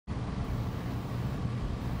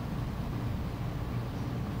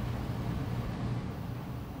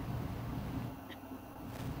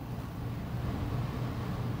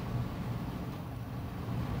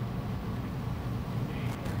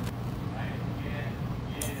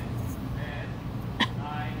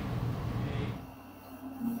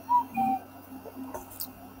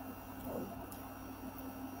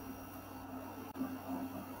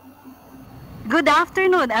Good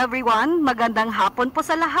afternoon, everyone. Magandang hapon po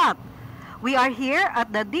sa lahat. We are here at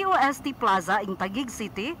the DOST Plaza in Taguig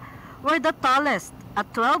City, where the tallest at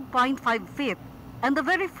 12.5 feet and the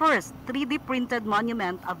very first 3D printed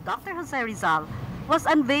monument of Dr. Jose Rizal was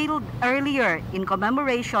unveiled earlier in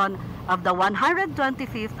commemoration of the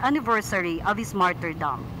 125th anniversary of his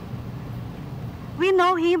martyrdom. We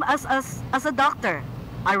know him as a doctor,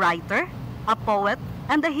 a writer, a poet,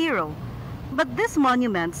 and a hero. But this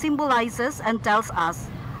monument symbolizes and tells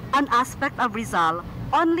us an aspect of Rizal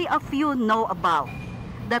only a few know about,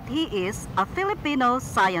 that he is a Filipino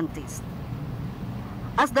scientist.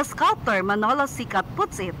 As the sculptor Manolo Sikat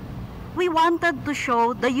puts it, we wanted to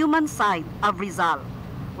show the human side of Rizal,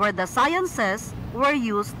 where the sciences were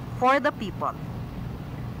used for the people.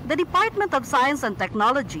 The Department of Science and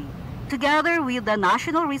Technology, together with the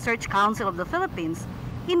National Research Council of the Philippines,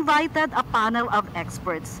 invited a panel of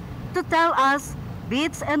experts to tell us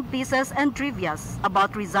bits and pieces and trivias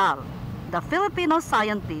about Rizal, the Filipino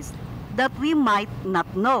scientist that we might not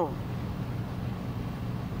know.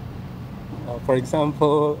 For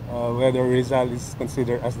example, whether Rizal is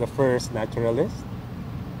considered as the first naturalist,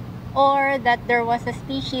 or that there was a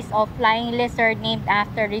species of flying lizard named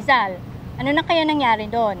after Rizal. Ano na kaya nangyari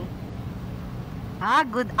doon?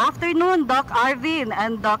 Good afternoon, Doc Arvin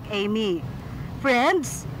and Doc Amy.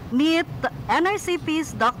 Friends, meet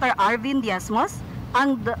NRCP's Dr. Arvin Diezmos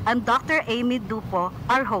and Dr. Amy Dupo,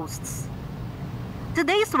 our hosts.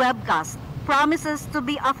 Today's webcast promises to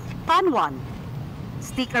be a fun one.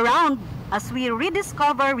 Stick around as we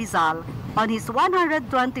rediscover Rizal on his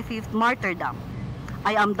 125th martyrdom.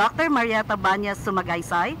 I am Dr. Marieta Banyas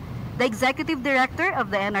Sumagaysay, the Executive Director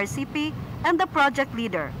of the NRCP and the Project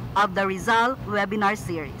Leader of the Rizal Webinar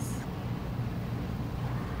Series.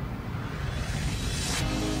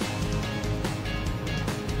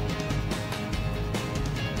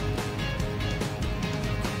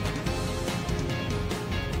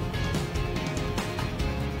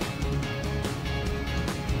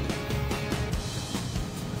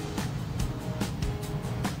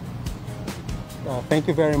 Thank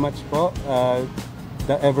you very much po,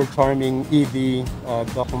 the ever-charming ED,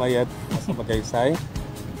 Doc Mayet Sumagaysay.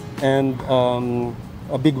 And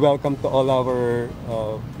a big welcome to all our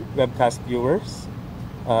webcast viewers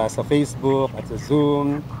sa Facebook, at sa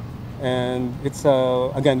Zoom. And it's,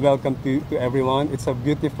 again, welcome to everyone. It's a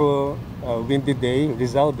beautiful windy day,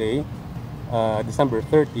 Rizal Day, December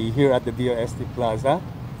 30, here at the DOST Plaza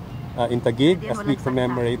in Taguig, as we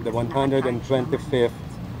commemorate the 125th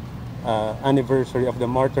anniversary of the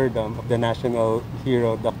martyrdom of the national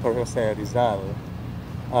hero, Dr. Jose Rizal.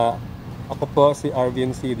 Ako po si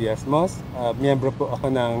Arvin C. Diezmos. Miyembro po ako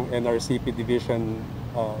ng NRCP Division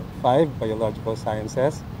 5, Biological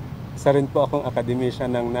Sciences. Isa rin po akong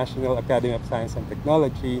academician ng National Academy of Science and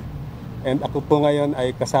Technology. And ako po ngayon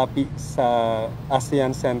ay kasapi sa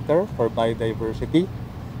ASEAN Center for Biodiversity.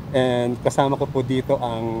 And kasama ko po dito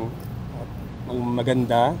ang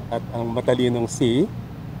maganda at ang matalinong C.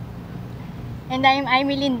 And I'm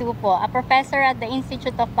Irmelyn Dupo, a professor at the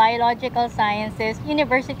Institute of Biological Sciences,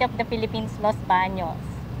 University of the Philippines, Los Baños.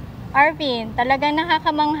 Arvin, talagang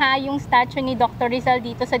nakakamangha yung statue ni Dr. Rizal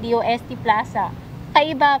dito sa DOST Plaza.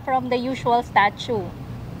 Kaiba from the usual statue.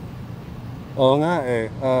 Oo nga eh.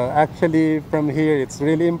 Actually, from here, it's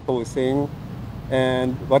really imposing.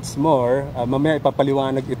 And what's more, mamaya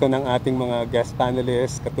ipapaliwanag ito ng ating mga guest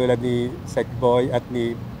panelists, katulad ni Sec Boy at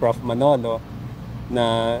ni Prof. Manolo,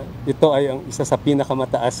 na ito ay ang isa sa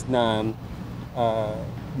pinakamataas na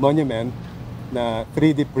monument na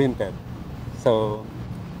 3D printed. So,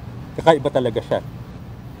 kakaiba talaga siya.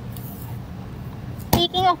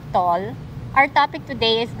 Speaking of tall, our topic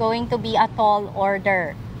today is going to be a tall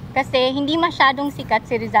order. Kasi hindi masyadong sikat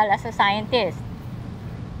si Rizal as a scientist.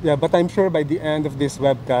 Yeah, but I'm sure by the end of this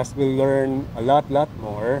webcast, we'll learn a lot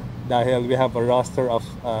more dahil we have a roster of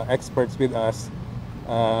experts with us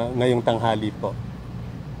ngayong tanghali po.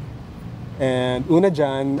 And una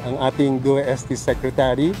dyan, ang ating DOST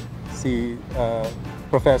Secretary, si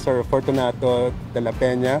Professor Fortunato de la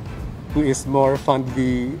Peña, who is more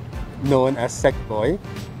fondly known as Sec Boy.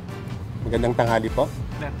 Magandang tanghali po.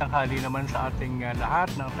 Magandang tanghali naman sa ating lahat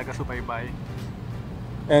ng taga-subaybay.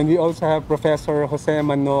 And we also have Professor Jose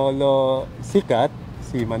Manolo Sikat,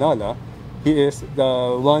 si Manolo. He is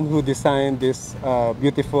the one who designed this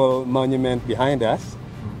beautiful monument behind us.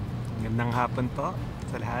 Magandang hapon po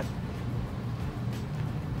sa lahat.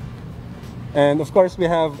 And of course,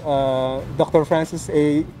 we have Dr. Francis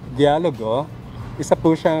A. Dialogo. Isa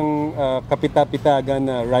po siyang kapita-pitagan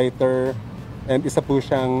na writer and isa po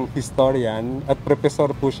siyang historian at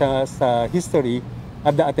professor po siya sa history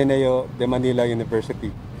at the Ateneo de Manila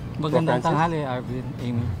University. Francis? Magandang tanghali, Arvin,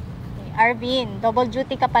 Amy. Arvin, double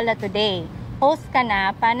duty ka pala today. Host ka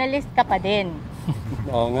na, panelist ka pa din.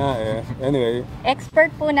 Oo nga eh. Anyway, Expert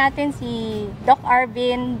po natin si Doc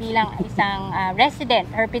Arvin bilang isang resident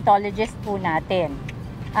herpetologist po natin.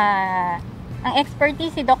 Ang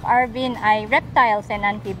expertise si Doc Arvin ay reptiles and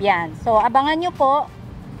amphibians. So abangan nyo po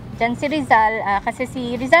dyan si Rizal, kasi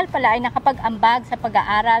si Rizal pala ay nakapag-ambag sa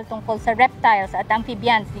pag-aaral tungkol sa reptiles at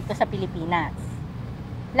amphibians dito sa Pilipinas.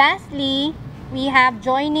 Lastly, we have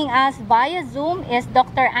joining us via Zoom is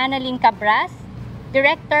Dr. Annalyn Cabras,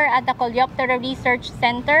 Director at the Coleoptera Research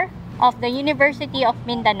Center of the University of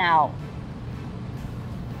Mindanao.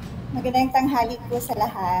 Magandang tanghali po sa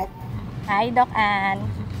lahat. Hi, Doc Ann.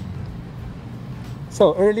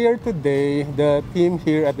 so earlier today, the team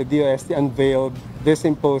here at the DOST unveiled this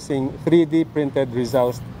imposing 3D printed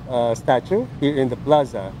Rizal statue here in the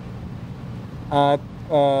plaza. At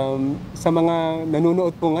sa mga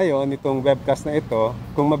nanonood po ngayon itong webcast na ito,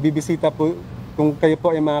 kung mabibisita po, kung kayo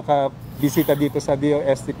po ay makakabisita dito sa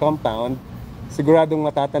DOST compound, siguradong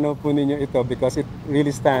matatanaw po ninyo ito because it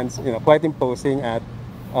really stands, quite imposing at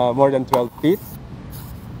more than 12 feet.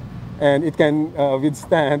 And it can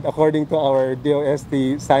withstand, according to our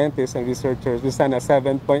DOST scientists and researchers, withstand a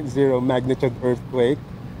 7.0 magnitude earthquake.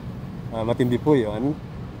 Matindi po yun.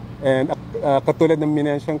 And katulad ng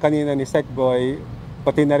minention kanina ni Secboy,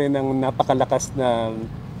 pati na rin ang napakalakas na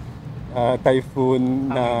typhoon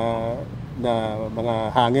na mga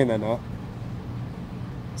hangin, ano.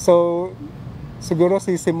 So siguro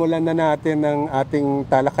sisimulan na natin ang ating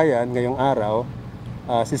talakayan ngayong araw.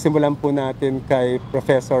 Sisimulan po natin kay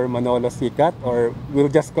Professor Manolo Sicat, or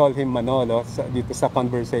we'll just call him Manolo dito sa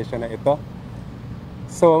conversation na ito.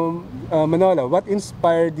 So Manolo, what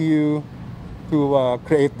inspired you to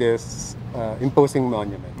create this imposing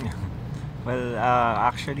monument? Well,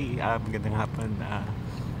 actually, magandang hapon,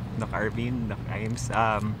 Doc Arvin, Doc Imes.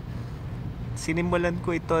 Sinimulan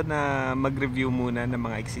ko ito na mag-review muna ng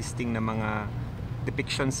mga existing na mga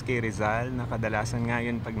depictions kay Rizal, na kadalasan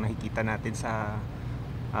ngayon pag nakikita natin sa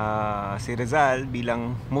si Rizal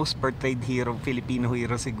bilang most portrayed hero, Filipino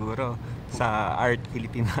hero siguro sa art,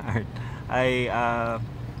 Filipino art, ay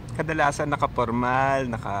kadalasan naka-formal,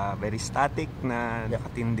 very static, na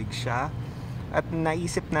nakatindig siya. At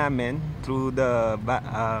naisip namin through the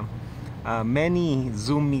many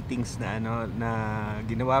Zoom meetings na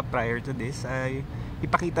ginawa prior to this, ay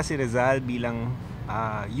ipakita si Rizal bilang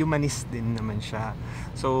humanist din naman siya.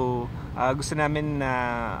 So gusto namin na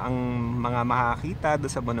ang mga makakita do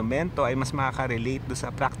sa monumento ay mas makaka-relate do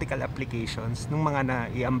sa practical applications ng mga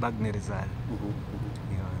naiambag ni Rizal.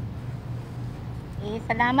 Okay,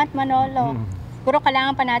 salamat, Manolo. Siguro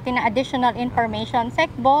kailangan pa natin ng additional information.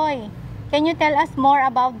 Secboy, can you tell us more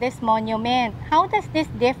about this monument? How does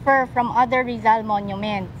this differ from other Rizal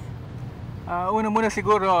monuments? Una muna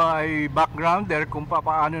siguro ay background there kung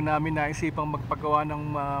paano namin naisipang magpagawa ng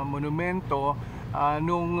monumento.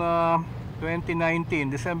 Noong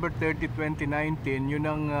 2019, December 30, 2019, yun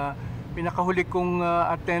ang pinakahuli kong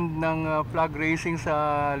attend ng flag raising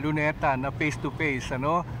sa Luneta na face-to-face.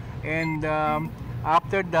 And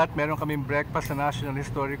after that, meron kaming breakfast sa National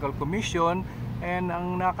Historical Commission, and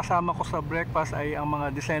ang nakasama ko sa breakfast ay ang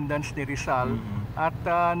mga descendants ni Rizal. At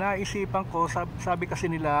naisipan ko, sabi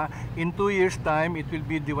kasi nila, in 2 years time, it will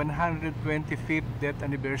be the 125th death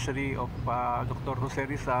anniversary of Dr. Jose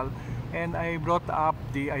Rizal. And I brought up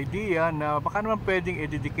the idea na baka naman pwedeng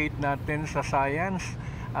i-dedicate natin sa science,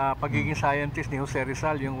 pagiging scientist ni Jose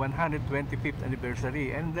Rizal, yung 125th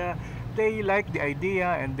anniversary. And they liked the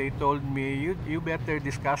idea, and they told me, you better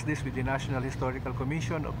discuss this with the National Historical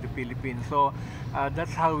Commission of the Philippines. So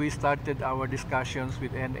that's how we started our discussions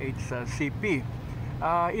with NHCP.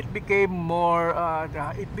 It became more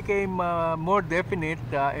definite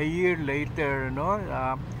a year later,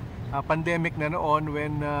 pandemic na noon,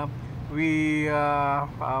 when we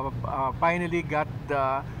finally got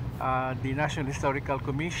the National Historical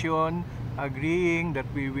Commission agreeing that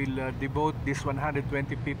we will devote this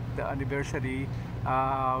 125th anniversary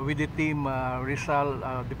with the team Rizal,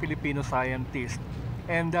 the Filipino scientist.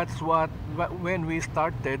 And that's when we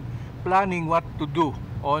started planning what to do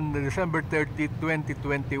on December 30,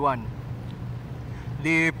 2021.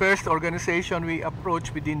 The first organization we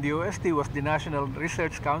approached within the DOST was the National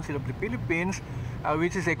Research Council of the Philippines,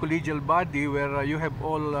 which is a collegial body where you have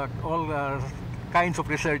all kinds of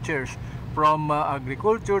researchers, from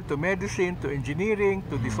agriculture to medicine to engineering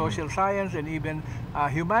to the social science and even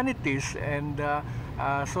humanities. And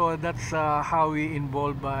so that's how we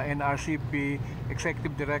involve NRCP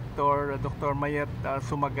Executive Director Dr. Mayet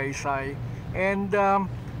Sumagaysay. And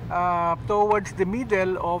towards the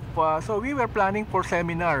middle of, so we were planning for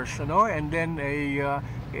seminars, and then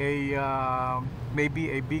maybe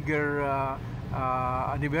a bigger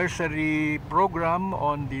anniversary program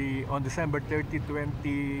on December 30,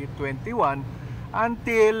 2021,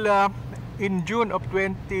 until in June of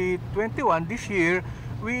 2021, this year,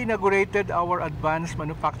 we inaugurated our Advanced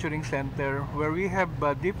Manufacturing Center, where we have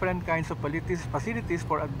different kinds of facilities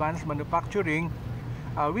for advanced manufacturing,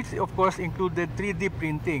 which of course included 3D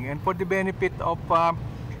printing. And for the benefit of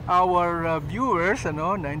our viewers,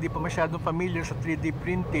 na hindi pa masyadong familiar sa 3D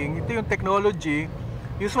printing, ito yung technology.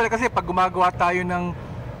 Usually kasi pag gumagawa tayo ng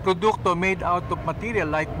produkto made out of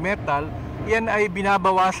material like metal, yan ay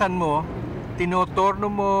binabawasan mo,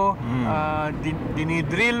 tinotorno mo,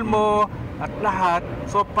 dinidrill mo, at lahat.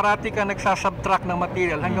 So parati ka nagsasubtract ng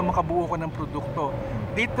material hanggang makabuo ka ng produkto.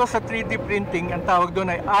 Dito sa 3D printing, ang tawag doon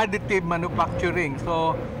ay additive manufacturing.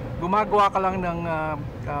 So gumagawa ka lang ng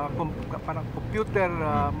parang computer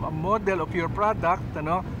model of your product,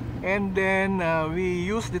 and then we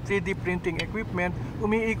use the 3D printing equipment.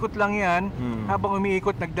 Umiikot lang yan. Habang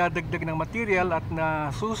umiikot, nagdadagdag ng material at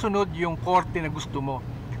nasusunod yung korte na gusto mo.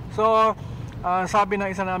 So sabi ng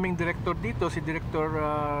isa naming director dito, si Director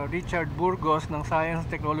Richard Burgos ng Science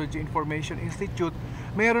Technology Information Institute,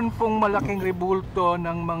 meron pong malaking rebulto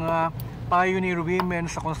ng mga pioneer women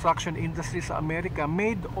sa construction industry sa Amerika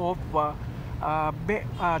made of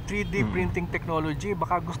 3D printing technology.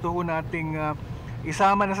 Baka gusto ho nating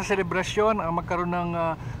isama na sa selebrasyon ang magkaroon ng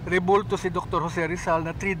rebulto si Dr. Jose Rizal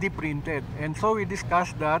na 3D printed. And so we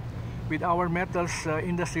discussed that with our Metals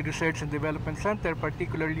Industry Research and Development Center,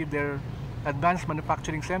 particularly their Advanced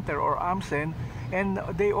Manufacturing Center or AMCEN, and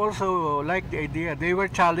they also liked the idea. They were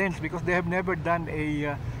challenged because they have never done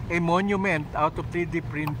a monument out of 3D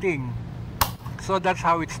printing. So that's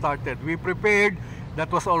how it started. We prepared. That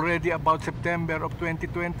was already about September of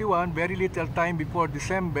 2021, very little time before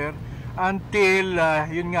December, until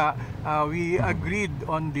yun nga, we agreed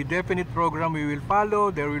on the definite program we will follow.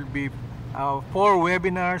 There will be 4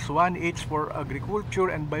 webinars, one each for agriculture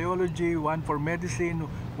and biology, one for medicine,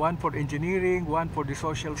 one for engineering, one for the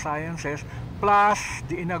social sciences, plus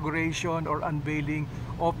the inauguration or unveiling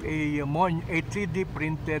of a 3D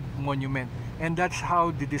printed monument. And that's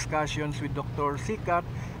how the discussions with Dr. Sikat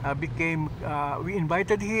became, we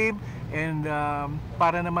invited him, and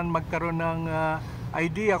para naman magkaroon ng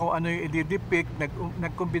idea kung ano yung i-depict,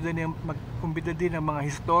 magkumbida din ng mga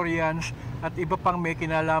historians at iba pang may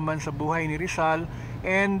kinalaman sa buhay ni Rizal.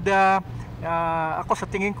 And ako sa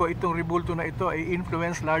tingin ko, itong rebulto na ito ay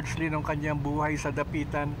influence largely ng kanyang buhay sa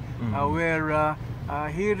Dapitan, where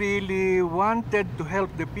he really wanted to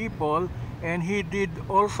help the people, and he did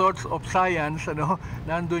all sorts of science.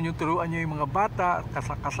 Nandun yung turuan niya yung mga bata,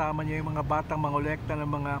 kasama niya yung mga batang mangolekta ng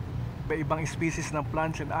mga ibang species ng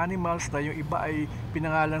plants and animals na yung iba ay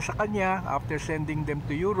pinangalan sa kanya after sending them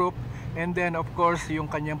to Europe. And then of course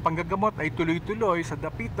yung kanyang panggagamot ay tuloy-tuloy sa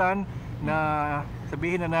Dapitan na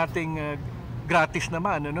sabihin na nating gratis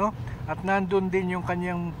naman, at nandun din yung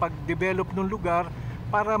kanyang pag-develop ng lugar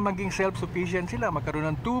para maging self-sufficient sila, magkaroon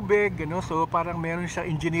ng tubig, so parang meron siya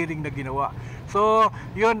engineering na ginawa. So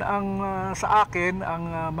yun ang sa akin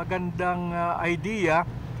ang magandang idea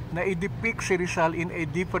na i-depict si Rizal in a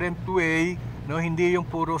different way, hindi yung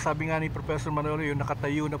puro, sabi nga ni Professor Manolo, yung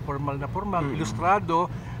nakatayo na formal,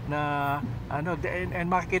 ilustrado na and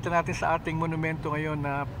makikita natin sa ating monumento ngayon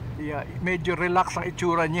na medyo relax ang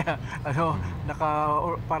itsura niya,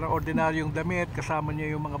 parang ordinaryong damit, kasama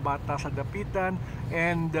niya yung mga bata sa Dapitan,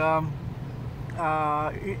 and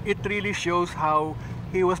it really shows how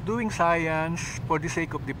he was doing science for the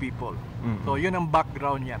sake of the people. So yun ang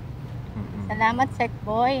background niya. Salamat, Sec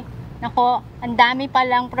Boy. Nako, ang dami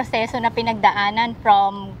palang proseso na pinagdaanan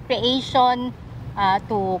from creation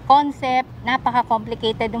to concept.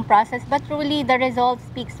 Napaka-complicated yung process, but truly the result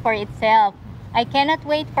speaks for itself. I cannot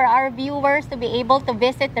wait for our viewers to be able to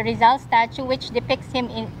visit the Rizal statue which depicts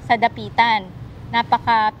him sa Dapitan.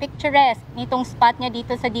 Napaka-picturesque nitong spot niya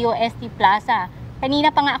dito sa DOST Plaza.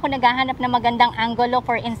 Kanina pa nga ako naghahanap ng magandang angulo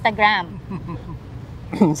for Instagram.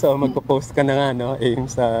 So magpo-post ka na nga,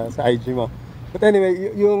 sa IG mo. But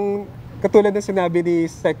anyway, yung katulad na sinabi ni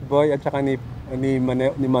Sec Boy at saka ni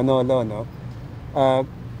Manolo,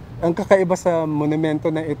 ang kakaiba sa monumento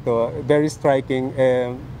na ito, very striking,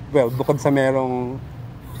 well, bukod sa merong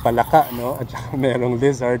palaka, at saka merong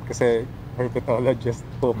lizard, kasi herpetologist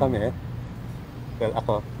po kami. Well,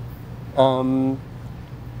 ako.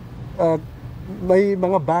 May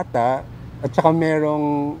mga bata at saka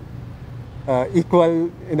merong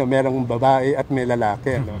equal, merong babae at may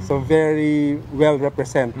lalaki, So very well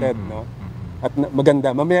represented, At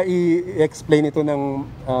maganda. Mamaya i-explain ito ng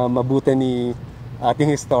mabuti ni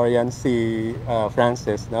ating historian si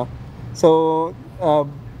Francis, no? So,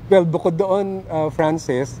 well, bukod doon,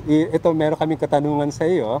 Francis, ito meron kaming katanungan sa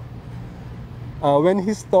iyo. When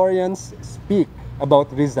historians speak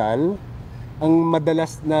about Rizal, ang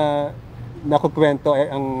madalas na nakukwento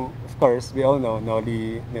ay of course, we all know,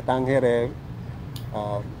 Noli Me Tangere,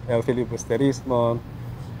 El Filibusterismo,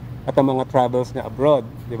 at ang mga travels niya abroad,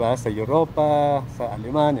 di ba? Sa Europa, sa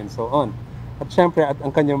Aleman, and so on. At syempre, at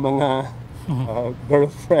ang kanyang mga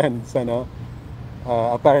girlfriends, ano?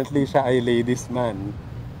 Apparently, siya ay ladies man.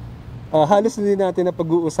 Halos hindi natin na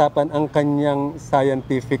pag-uusapan ang kanyang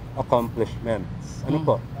scientific accomplishments. Ano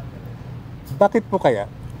po? Bakit po kaya?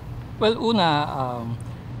 Well, una,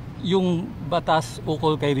 yung batas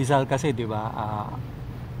ukol kay Rizal kasi, di ba,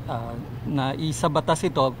 na isa batas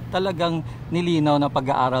ito, talagang nilinaw na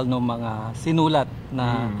pag-aaral ng mga sinulat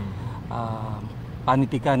na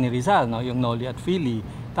panitikan ni Rizal, no? Yung Noli at Fili.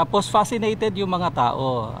 Tapos fascinated yung mga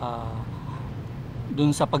tao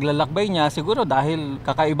dun sa paglalakbay niya, siguro dahil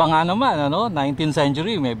kakaiba nga naman, ano? 19th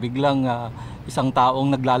century, may biglang isang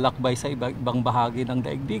taong naglalakbay sa ibang bahagi ng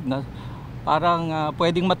daigdig na parang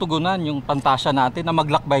pwedeng matugunan yung pantasya natin na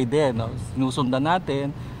maglakbay din, no? Sinusundan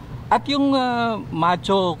natin. At yung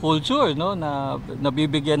macho culture, no, na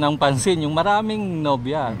nabibigyan ng pansin yung maraming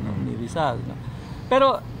nobya, no, ni Rizal, no?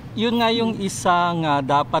 Pero yun nga yung isang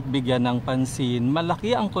dapat bigyan ng pansin.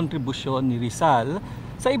 Malaki ang kontribusyon ni Rizal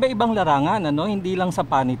sa iba-ibang larangan, ano, hindi lang sa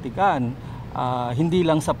panitikan, hindi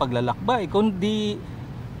lang sa paglalakbay, kundi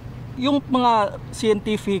yung mga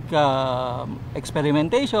scientific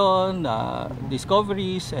experimentation,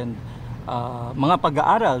 discoveries, and mga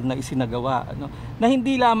pag-aaral na isinagawa, no? Na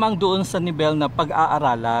hindi lamang doon sa nivel na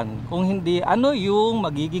pag-aaralan, kung hindi ano yung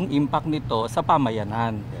magiging impact nito sa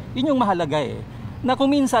pamayanan. Yun yung mahalaga eh. Na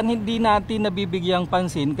kung minsan hindi natin nabibigyang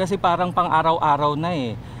pansin kasi parang pang-araw-araw na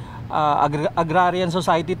eh. Agrarian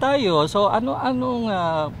society tayo, so anong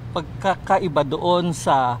pagkakaiba doon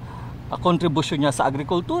sa kontribusyon niya sa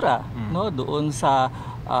agrikultura, no? Doon sa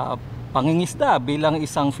pangingisda bilang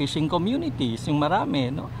isang fishing communities, yung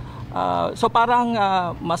marami, no? So parang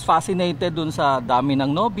mas fascinated dun sa dami ng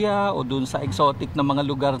nobya o dun sa exotic na mga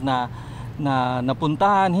lugar na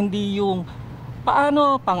napuntahan, hindi yung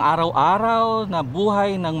paano pang-araw-araw na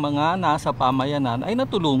buhay ng mga nasa pamayanan ay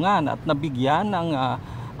natulungan at nabigyan ng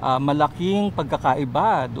malaking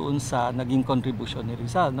pagkakaiba doon sa naging kontribusyon ni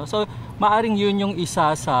Rizal, no? So maaring yun yung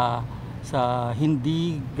isa sa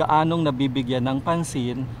hindi gaanong nabibigyan ng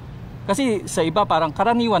pansin. Kasi sa iba parang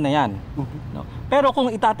karaniwan na yan, no? Pero kung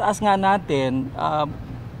itataas nga natin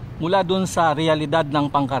mula dun sa realidad ng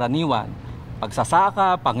pangkaraniwan,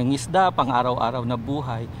 pagsasaka, pangingisda, pang-araw-araw na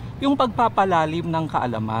buhay, yung pagpapalalim ng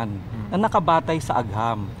kaalaman na nakabatay sa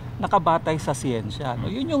agham, nakabatay sa siyensya, no?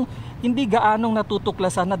 Yun yung hindi gaanong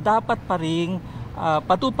natutuklasan na dapat pa ring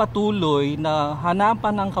patuloy na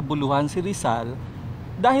hanapan ng kabuluhan si Rizal,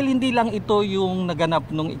 dahil hindi lang ito yung naganap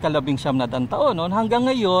nung ika-19 taon, no? Hanggang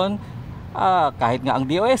ngayon, kahit nga ang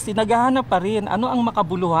DOST, naghahanap pa rin ano ang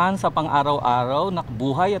makabuluhan sa pang-araw-araw na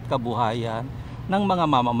buhay at kabuhayan ng mga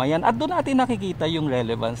mamamayan. At doon natin nakikita yung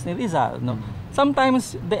relevance ni Rizal, no?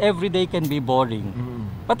 Sometimes the everyday can be boring,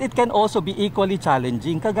 but it can also be equally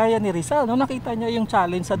challenging. Kagaya ni Rizal, no? Nakita niya yung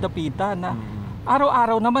challenge sa dapitan na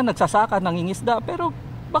araw-araw naman nagsasaka, nangingisda, pero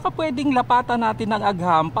baka pwedeng lapatan natin ng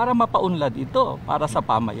agham para mapaunlad ito para sa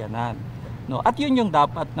pamayanan, no? At yun yung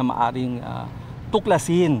dapat na maaring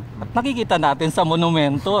tuklasin. At nakikita natin sa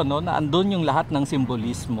monumento, no, na andun yung lahat ng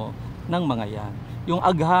simbolismo ng mga yan. Yung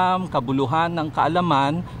agham, kabuluhan ng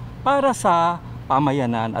kaalaman para sa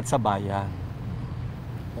pamayanan at sa bayan.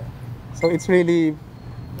 So it's really,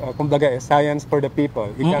 kumbaga, science for the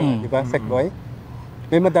people. Di ba, Sekboy?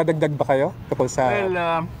 May madadagdag ba kayo tungkol sa...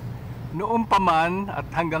 Well, noong pa man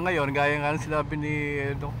at hanggang ngayon, gaya nga sinabi ni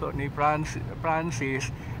Dr. ni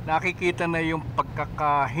Francis, nakikita na yung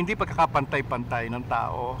hindi pagkakapantay-pantay ng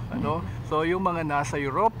tao, ano? So yung mga nasa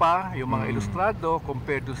Europa, yung mga ilustrado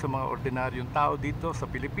compared dun sa mga ordinaryong tao dito sa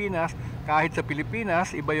Pilipinas, kahit sa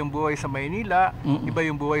Pilipinas, iba yung buhay sa Maynila, iba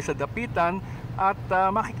yung buhay sa dapitan, at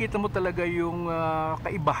makikita mo talaga yung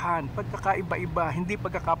kaibahan, pagkakaiba-iba, hindi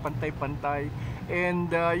pagkakapantay-pantay. And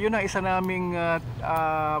yun ang isa naming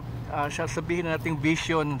sabihin nating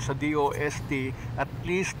vision sa DOST, at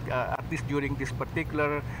least during this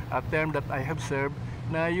particular term that I have served,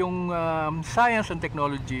 na yung science and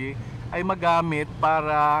technology ay magamit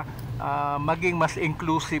para maging mas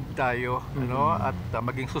inclusive tayo, ano, at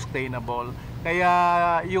maging sustainable. Kaya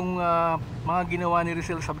yung mga ginawa ni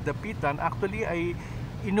Rizal sa dapitan actually ay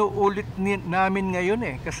inuulit namin ngayon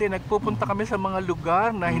eh, kasi nagpupunta kami sa mga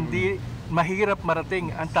lugar na hindi mahirap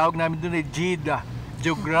marating. Ang tawag namin doon ay GIDA,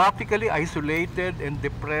 Geographically Isolated and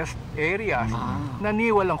Depressed Areas, na ni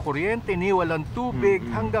walang kuryente, ni walang tubig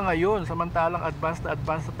hanggang ngayon, samantalang advanced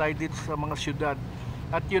na tayo dito sa mga syudad.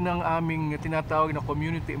 At yun ang aming tinatawag na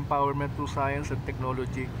community empowerment through science and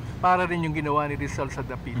technology, para rin yung ginawa ni Rizal sa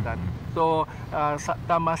Dapitan. So,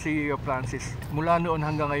 tama si Francis. Mula noon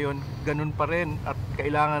hanggang ngayon, ganun pa rin, at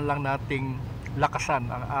kailangan lang nating lakasan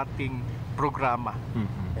ang ating programa.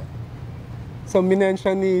 So,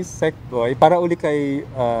 minention ni Secboy, para uli kay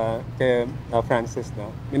Francis,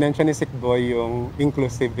 no? Minention ni Secboy yung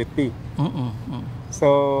inclusivity.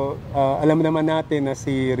 So, alam naman natin na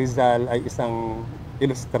si Rizal ay isang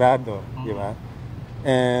ilustrado, di ba?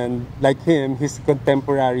 And like him, his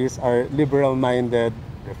contemporaries are liberal-minded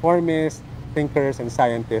reformists, thinkers, and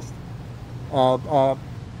scientists.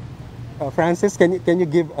 Francis, can you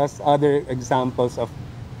give us other examples of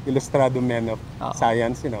ilustrado men of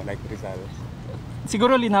science, like Rizal?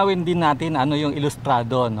 Siguro linawin din natin ano yung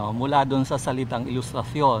ilustrado, no? Mula doon sa salitang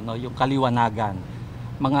ilustrasyon, no? Yung kaliwanagan.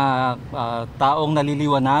 Mga taong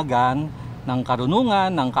naliliwanagan ng karunungan,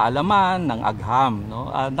 ng kaalaman, ng agham,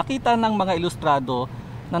 no? Nakita ng mga ilustrado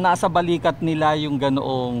na nasa balikat nila yung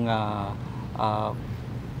ganoong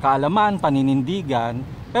kaalaman, paninindigan,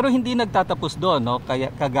 pero hindi nagtatapos doon, no?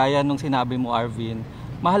 Kagaya nung sinabi mo, Arvin,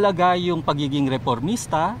 mahalaga yung pagiging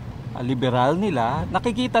reformista, liberal nila.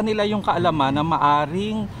 Nakikita nila yung kaalaman na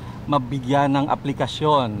maaring mabigyan ng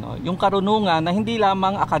aplikasyon, no? Yung karunungan na hindi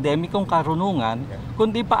lamang akademikong karunungan,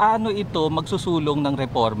 kundi paano ito magsusulong ng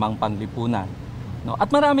reformang panlipunan, no? At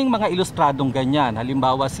maraming mga ilustradong ganyan.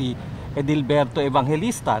 Halimbawa si Edilberto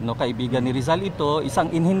Evangelista, no? Kaibigan ni Rizal ito, isang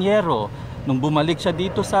inhinyero. Nung bumalik siya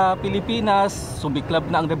dito sa Pilipinas, sumiklab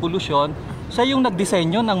na ang revolusyon, siya yung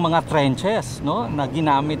nagdisenyo ng mga trenches, no? Na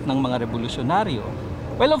ginamit ng mga revolusyonaryo.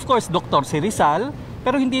 Well, of course, doktor si Rizal,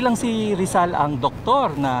 pero hindi lang si Rizal ang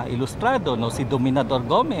doktor na ilustrado, no? Si Dominador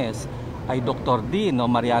Gomez ay doktor din, no?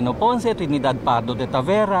 Mariano Ponce, Trinidad Pardo de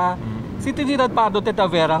Tavera. Si Trinidad Pardo de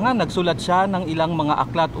Tavera nga, nagsulat siya ng ilang mga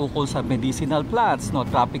aklat ukol sa medicinal plants, no?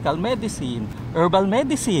 Tropical medicine, herbal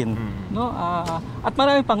medicine, no? At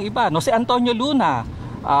marami pang iba, no? Si Antonio Luna,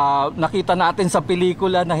 nakita natin sa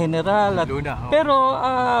pelikula na General. Pero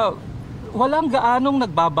walang gaanong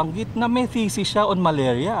nagbabanggit na may thesis siya on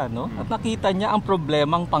malaria, no? At nakita niya ang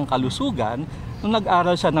problemang pangkalusugan nung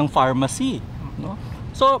nag-aral siya ng pharmacy, no?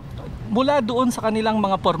 So, mula doon sa kanilang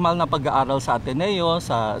mga formal na pag-aaral sa Ateneo,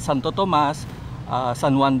 sa Santo Tomas,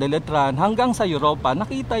 San Juan de Letran, hanggang sa Europa,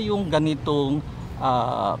 nakita yung ganitong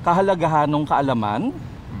kahalagahan ng kaalaman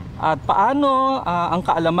at paano ang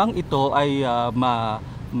kaalamang ito ay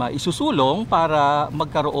maisusulong para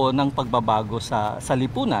magkaroon ng pagbabago sa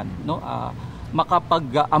lipunan, no?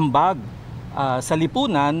 Makapag-ambag sa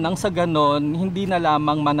lipunan nang sa ganon hindi na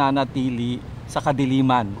lamang mananatili sa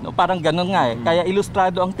kadiliman, no? Parang ganon nga eh. Kaya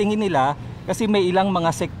ilustrado ang tingin nila kasi may ilang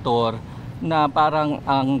mga sektor na parang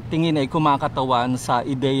ang tingin ay kumakatawan sa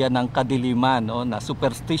ideya ng kadiliman, no? Na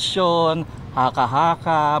superstition,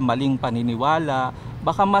 haka-haka, maling paniniwala.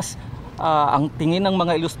 Baka mas ang tingin ng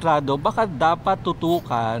mga ilustrado, baka dapat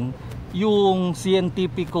tutukan yung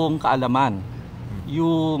siyentipikong kaalaman,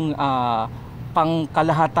 yung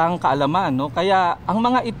pangkalahatang kaalaman, no? Kaya ang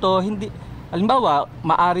mga ito, hindi, halimbawa,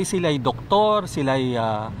 maari sila'y doktor, sila'y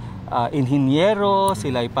inhinyero,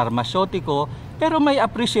 sila'y parmasyotiko, pero may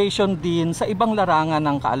appreciation din sa ibang larangan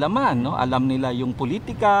ng kaalaman, no? Alam nila yung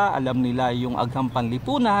politika, alam nila yung agham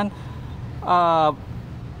panlipunan,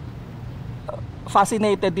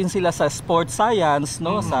 fascinated din sila sa sports science,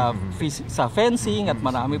 no? Sa fencing at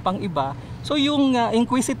marami pang iba. So yung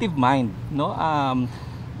inquisitive mind, no?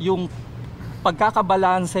 Yung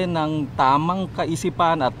pagkakabalanse ng tamang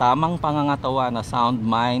kaisipan at tamang pangangatawan na sound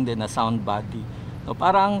mind and a sound body. No?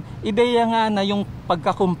 Parang ideya nga na yung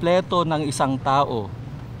pagkakumpleto ng isang tao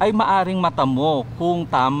ay maaring matamo kung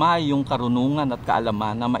tama yung karunungan at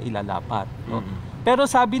kaalaman na mailalapat, no? Pero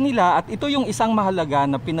sabi nila, at ito yung isang mahalaga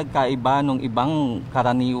na pinagkaiba ng ibang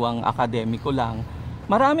karaniwang akademiko lang,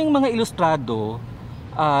 maraming mga ilustrado,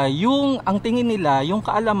 ang tingin nila, yung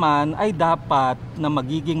kaalaman ay dapat na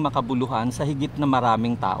magiging makabuluhan sa higit na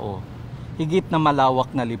maraming tao, higit na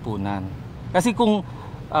malawak na lipunan. Kasi kung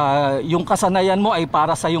yung kasanayan mo ay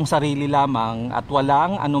para sa iyong sarili lamang at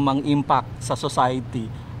walang anumang impact sa society,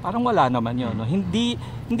 parang wala naman yun, no? Hindi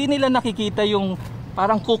nila nakikita yung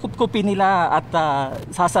parang kukup-kupin nila at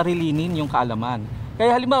sasarilinin yung kaalaman.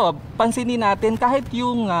 Kaya halimbawa, pansinin natin kahit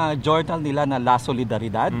yung journal nila na La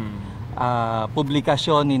Solidaridad,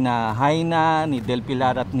 publikasyon ni na Haina, ni Del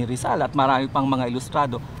Pilar at ni Rizal at marami pang mga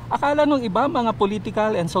ilustrado. Akala nung iba mga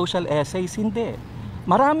political and social essays, hindi.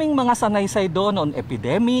 maraming mga sanaysay doon on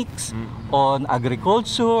epidemics, on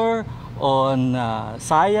agriculture, on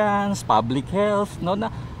science, public health, no,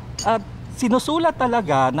 na sinusulat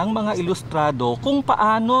talaga ng mga ilustrado kung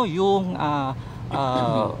paano yung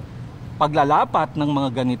paglalapat ng mga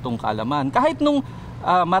ganitong kaalaman. Kahit nung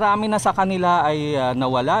marami na sa kanila ay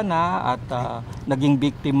nawala na at naging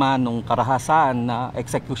biktima ng karahasan na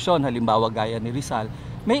execution, halimbawa gaya ni Rizal,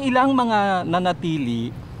 may ilang mga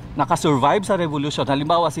nanatili nakasurvive sa revolution.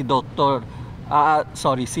 Halimbawa si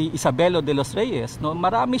si Isabelo de los Reyes, no,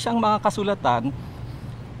 marami siyang mga kasulatan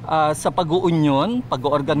sa pag-uunyon,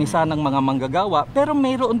 pag-oorganisa ng mga manggagawa, pero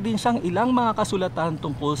mayroon din siyang ilang mga kasulatan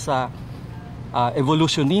tungkol sa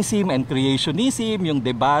evolutionism and creationism, yung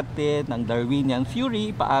debate ng Darwinian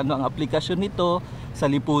theory, paano ang aplikasyon nito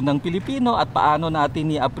sa lipunang Pilipino at paano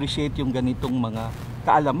natin i-appreciate yung ganitong mga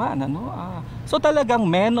kaalaman. Ano? So talagang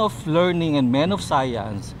men of learning and men of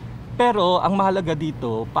science, pero ang mahalaga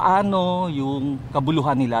dito, paano yung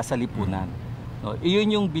kabuluhan nila sa lipunan. No?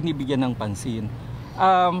 Iyon yung binibigyan ng pansin.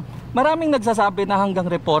 Maraming nagsasabi na hanggang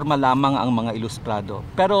reforma lamang ang mga ilustrado,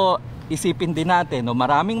 pero isipin din natin, no,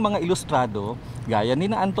 maraming mga ilustrado, gaya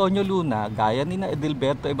ni na Antonio Luna, gaya ni na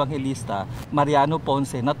Edilberto Evangelista, Mariano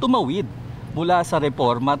Ponce, na tumawid mula sa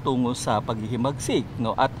reforma tungo sa paghihimagsik.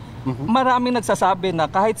 No? At maraming nagsasabi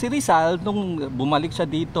na kahit si Rizal, nung bumalik siya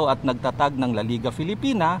dito at nagtatag ng La Liga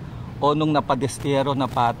Filipina, o nung napadestero na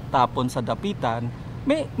patapon sa dapitan,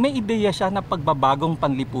 may ideya siya na pagbabagong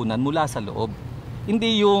panlipunan mula sa loob.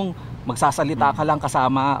 Hindi yung magsasalita ka lang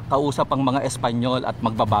kasama, kausap ang mga Espanyol at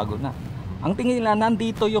magbabago na. Ang tingin nila,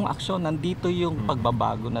 nandito yung aksyon, nandito yung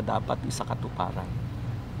pagbabago na dapat isakatuparan.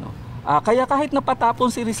 No? Kaya kahit napatapon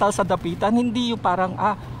si Rizal sa dapitan, hindi yung parang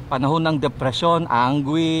panahon ng depresyon,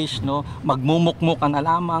 anguish, no? Magmumukmukan na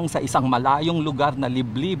lamang sa isang malayong lugar na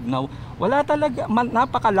liblib. No? Wala talaga,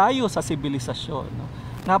 napakalayo sa sibilisasyon. No?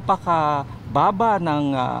 Napakababa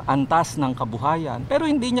ng antas ng kabuhayan. Pero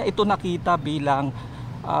hindi niya ito nakita bilang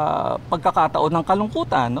pagkakataon ng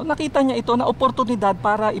kalungkutan. No? Nakita niya ito na oportunidad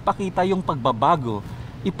para ipakita yung pagbabago,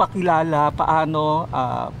 ipakilala paano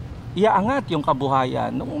iaangat yung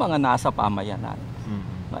kabuhayan ng mga nasa pamayanan.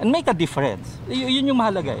 And make a difference. Yun yung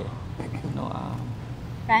mahalaga eh. No,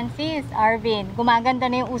 Francis, Arvin, gumaganda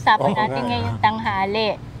na yung usapan natin ngayong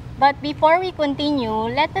tanghali. But before we continue,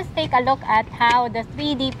 let us take a look at how the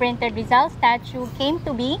 3D printed Rizal statue came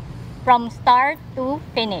to be from start to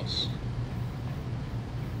finish.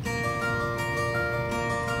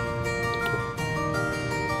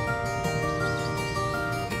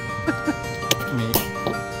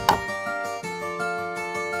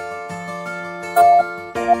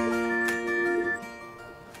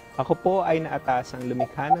 Ako po ay naatasang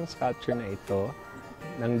lumikha ng sculpture na ito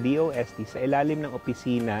ng DOST sa ilalim ng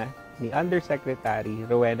opisina ni Undersecretary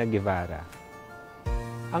Rowena Guevara.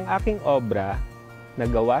 Ang aking obra na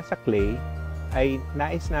gawa sa clay ay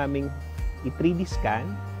nais naming i-3D scan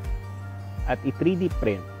at i-3D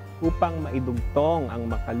print upang maidugtong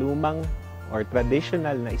ang makalumang or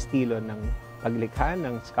traditional na estilo ng paglikha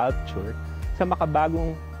ng sculpture sa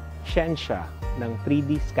makabagong siyensya ng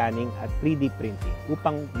 3D scanning at 3D printing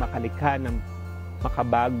upang makalikha ng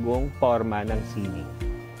makabagong forma ng sining.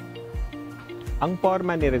 Ang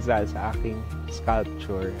forma ni Rizal sa aking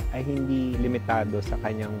sculpture ay hindi limitado sa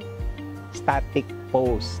kanyang static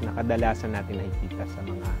pose na kadalasan natin nakikita sa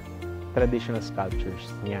mga traditional sculptures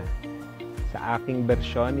niya. Sa aking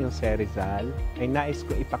bersyon ni Jose Rizal ay nais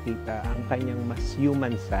ko ipakita ang kanyang mas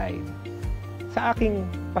human side. Sa aking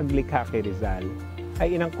paglikha kay Rizal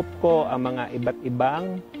ay inangkop ko ang mga iba't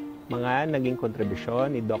ibang mga naging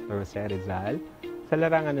kontribusyon ni Dr. Jose Rizal sa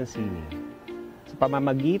larangan ng sining. Sa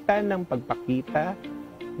pamamagitan ng pagpakita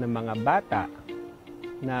ng mga bata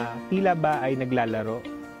na tila ba ay naglalaro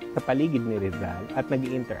sa paligid ni Rizal at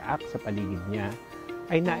nag-interact sa paligid niya,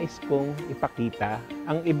 ay nais kong ipakita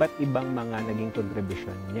ang iba't ibang mga naging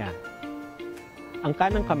kontribusyon niya. Ang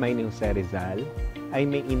kanang kamay ni Jose Rizal ay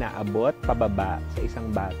may inaabot pababa sa isang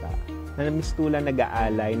bata na namistulan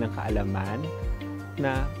nag-aalay ng kaalaman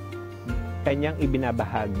na kanyang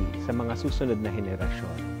ibinabahagi sa mga susunod na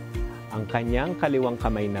henerasyon. Ang kanyang kaliwang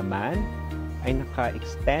kamay naman ay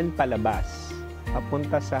naka-extend palabas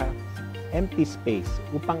papunta sa empty space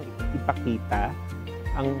upang ipakita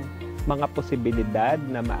ang mga posibilidad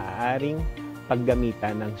na maaaring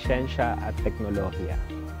paggamitan ng siyensya at teknolohiya.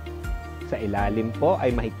 Sa ilalim po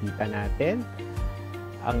ay makikita natin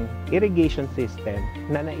ang irrigation system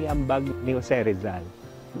na naiambag ni Jose Rizal.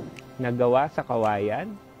 Nagawa sa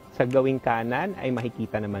kawayan, sa gawing kanan ay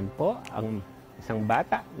makikita naman po ang isang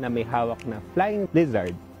bata na may hawak na flying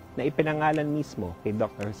lizard na ipinangalan mismo kay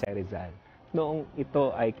Dr. Jose Rizal. noong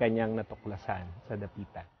ito ay kanyang natuklasan sa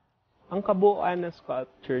dapitan. Ang kabuuan ng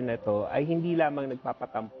sculpture na ito ay hindi lamang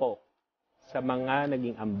nagpapatampok sa mga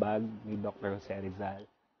naging ambag ni Dr. Jose Rizal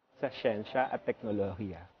sa siyensya at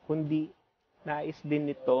teknolohiya, kundi nais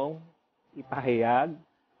din nitong ipahayag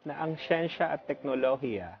na ang siyensya at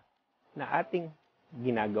teknolohiya na ating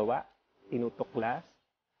ginagawa, tinutuklas,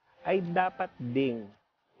 ay dapat ding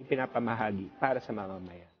ipinapamahagi para sa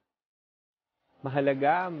mamamayan.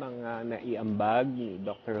 Mahalaga ang mga naiambag ni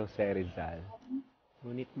Dr. Jose Rizal.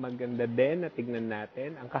 Ngunit maganda din na tignan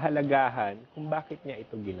natin ang kahalagahan kung bakit niya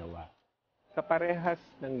ito ginawa. Sa parehas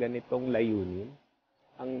ng ganitong layunin,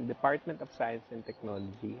 ang Department of Science and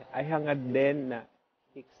Technology ay hangad din na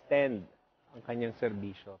extend ang kanyang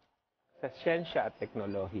serbisyo sa siyensya at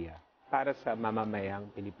teknolohiya para sa mamamayang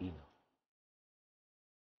Pilipino.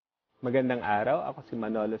 Magandang araw, ako si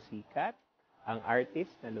Manolo Sikat, ang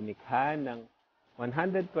artist na lumikha ng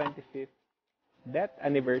 125th Death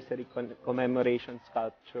Anniversary Commemoration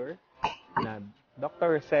Sculpture na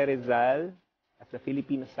Dr. Jose Rizal as a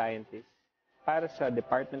Filipino scientist para sa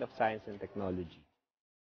Department of Science and Technology.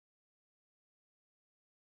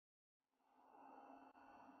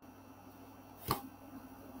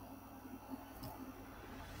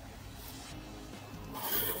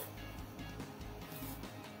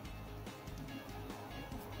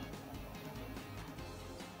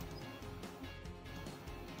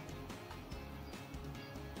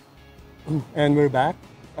 And we're back.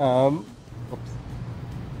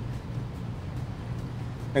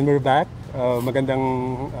 Magandang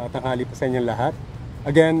tanghali po sa inyong lahat.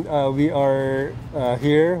 Again, we are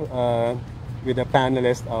here with a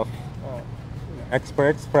panelist of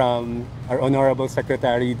experts from our Honorable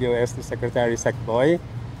Secretary, DOST Secretary Secboy,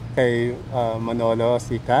 kay Manolo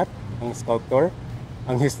Sikat, ang sculptor,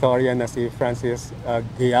 ang historian na si Francis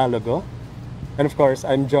Gialogo. And of course,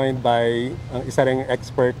 I'm joined by isa ring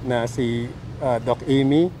expert na si Doc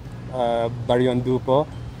Amy Barion Dupo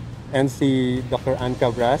and si Dr. Ann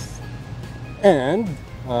Cabras. And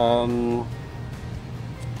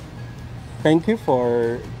thank you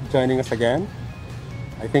for joining us again.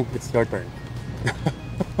 I think it's your turn.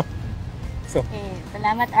 Okay,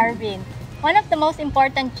 salamat Arvin. One of the most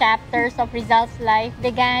important chapters of Rizal's life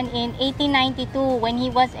began in 1892 when he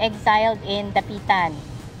was exiled in Dapitan.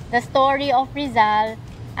 The story of Rizal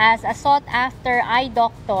as a sought-after eye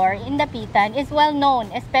doctor in Dapitan is well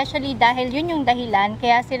known, especially dahil yun yung dahilan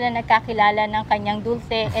kaya sila nagkakilala ng kanyang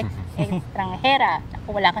dulce extranjera.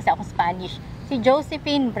 Wala kasi akong Spanish. Si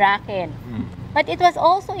Josephine Bracken. But it was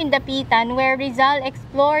also in Dapitan where Rizal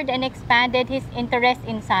explored and expanded his interest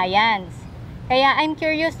in science. Kaya I'm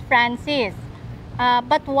curious, Francis,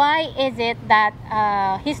 but why is it that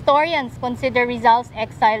historians consider Rizal's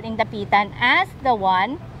exile in Dapitan as the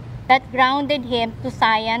one that grounded him to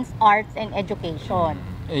science, arts, and education?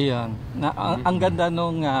 Ayan. Ang ganda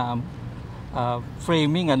nung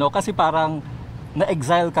framing, ano? Kasi parang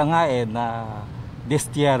na-exile ka nga na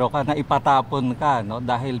destiyero ka, na ipatapon ka, no?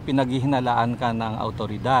 Dahil pinaghihinalaan ka ng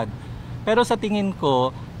autoridad. Pero sa tingin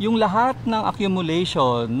ko, yung lahat ng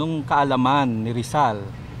accumulation nung kaalaman ni Rizal,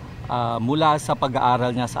 mula sa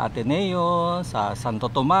pag-aaral niya sa Ateneo, sa Santo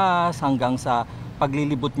Tomas, hanggang sa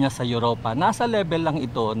paglilibot niya sa Europa, nasa level lang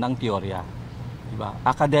ito ng teorya. Diba?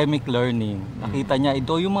 Academic learning. Nakita niya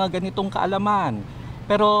ito yung mga ganitong kaalaman.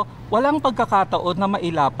 Pero walang pagkakataon na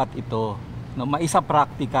mailapat ito, no? Maisa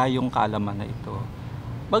praktika yung kaalaman na ito.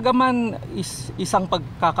 Bagaman isang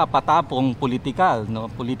pagkakapatapong political, no?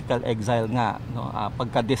 Political exile nga, no?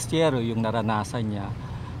 Pagka-destiyero yung naranasan niya.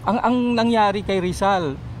 Ang nangyari kay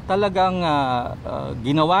Rizal, talagang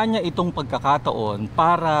ginawa niya itong pagkakataon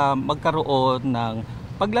para magkaroon ng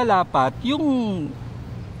paglalapat yung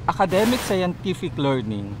academic scientific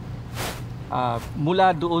learning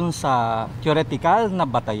mula doon sa theoretical na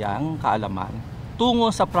batayang kaalaman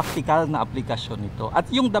tungo sa practical na aplikasyon nito. At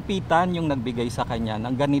yung Dapitan yung nagbigay sa kanya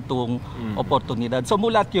ng ganitong oportunidad. So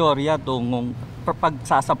mula teorya tungong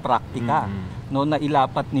pagsasa praktika, no, na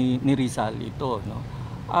ilapat ni Rizal ito, no.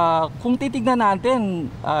 Kung titignan natin,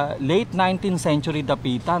 late 19th century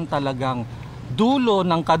Dapitan talagang dulo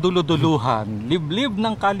ng kaduluduluhan, liblib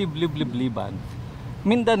ng kaliblib-libliban.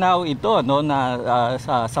 Mindanao ito, no, na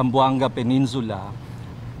sa Zamboanga Peninsula.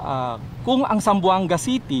 Kung ang Zamboanga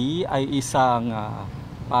City ay isang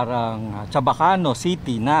parang Chabacano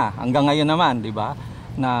City na hanggang ngayon naman, di ba?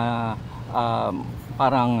 Na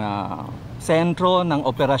parang sentro ng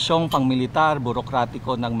operasyong pangmilitar,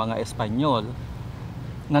 burokratiko ng mga Espanyol,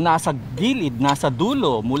 na nasa gilid, nasa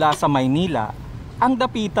dulo mula sa Maynila, ang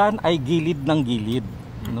Dapitan ay gilid ng gilid,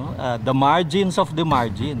 no? The margins of the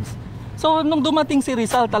margins. So nung dumating si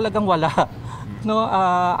Rizal, talagang wala. no,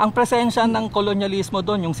 ang presensya ng kolonyalismo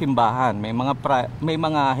doon yung simbahan, may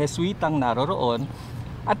mga Jesuitang naroroon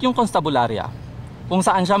at yung konstabularya kung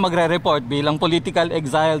saan siya magre-report bilang political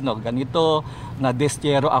exile, no, ganito na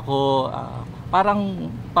destyero ako, parang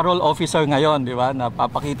parole officer ngayon, di ba,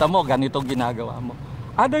 napapakita mo ganito ginagawa mo.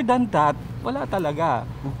 Other than that, wala talaga.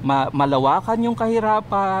 Malawakan yung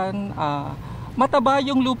kahirapan, mataba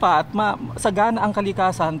yung lupa at sagana ang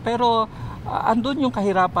kalikasan, pero andun yung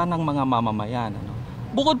kahirapan ng mga mamamayan. Ano?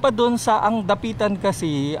 Bukod pa dun sa ang dapitan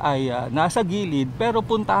kasi ay nasa gilid, pero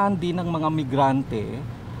puntahan din ng mga migrante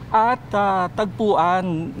at tagpuan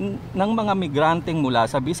ng mga migranteng mula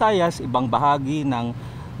sa Visayas, ibang bahagi ng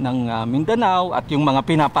Mindanao at yung mga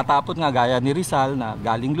pinapatapon nga gaya ni Rizal na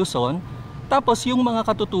galing Luzon. Tapos yung mga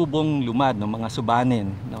katutubong lumad, no, mga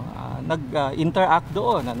subanin, no, nag-interact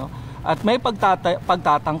doon. Ano? At may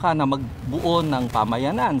pagtatangka na magbuo ng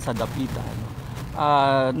pamayanan sa dapitan, no?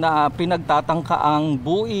 Na pinagtatangka ang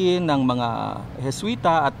buuin ng mga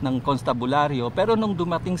Jesuita at ng konstabularyo, pero nung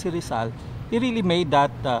dumating si Rizal, he really made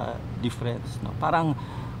that difference, no? Parang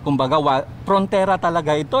kumbaga frontera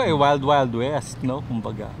talaga ito, wild wild west, no?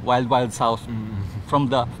 Kumbaga wild wild south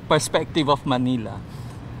from the perspective of Manila.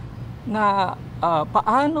 Na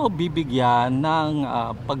paano bibigyan ng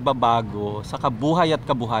pagbabago sa kabuhay at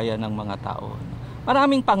kabuhayan ng mga tao.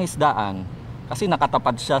 Maraming pangisdaan kasi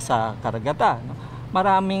nakatapat siya sa karagatan. No?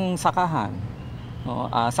 Maraming sakahan, no?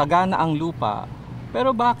 Sagana ang lupa.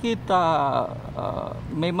 Pero bakit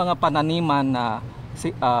may mga pananiman na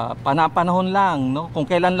panapanahon lang, no? Kung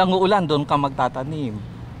kailan lang uulan, doon ka magtatanim,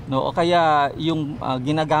 no? O kaya yung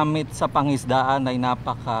ginagamit sa pangisdaan ay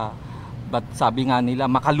sabi nga nila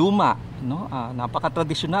makaluma, no?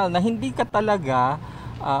 Napaka-tradisyonal na hindi ka talaga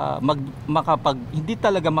hindi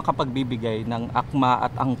talaga makapagbibigay ng akma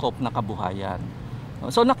at angkop na kabuhayan.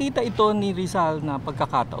 So nakita ito ni Rizal na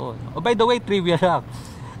pagkakataon. Oh, by the way, trivia lang.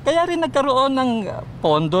 Kaya rin nagkaroon ng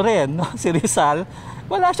pondo rin, no? Si Rizal.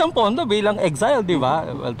 Wala siyang pondo bilang exile, di ba?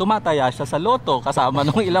 Well, tumataya siya sa loto kasama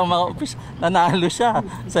ng ilang mga nanalo siya.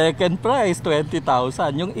 Second prize, 20,000.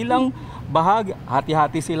 Yung ilang bahagi,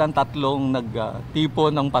 hati-hati silang tatlong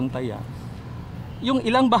nagtipo ng pantaya. Yung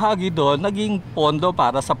ilang bahagi doon, naging pondo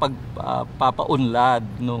para sa pagpapaunlad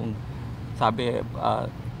nung, sabi,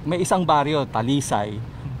 may isang baryo, Talisay,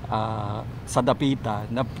 sa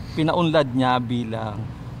Dapitan, na pinaunlad niya bilang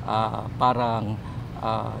parang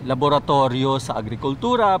laboratorio sa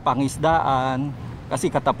agrikultura, pangisdaan, kasi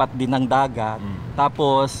katapat din ng dagat.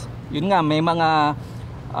 Tapos, yun nga, may mga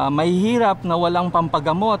mahihirap na walang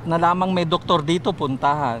pampagamot na lamang may doktor dito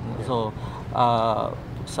puntahan. So,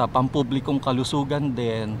 sa pampublikong kalusugan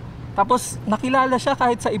din. Tapos, nakilala siya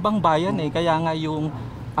kahit sa ibang bayan kaya nga yung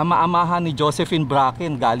ama-amahan ni Josephine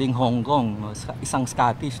Bracken galing Hong Kong, isang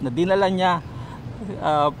Scottish, na dinala niya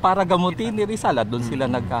para gamutin ni Rizal at doon sila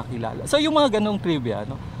nagkakilala. So yung mga ganong trivia,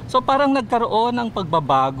 no? So parang nagkaroon ng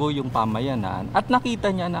pagbabago yung pamayanan at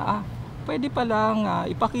nakita niya na pwede palang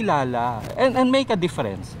ipakilala and make a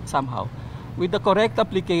difference somehow with the correct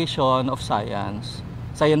application of science,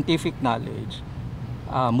 scientific knowledge,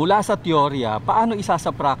 mula sa teorya, paano isa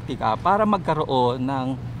sa praktika para magkaroon ng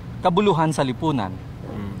kabuluhan sa lipunan.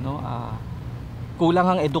 No,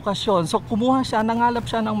 kulang ang edukasyon. So kumuha siya, nangalap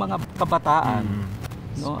siya ng mga kabataan.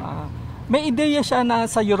 No, may ideya siya na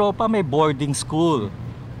sa Europa may boarding school.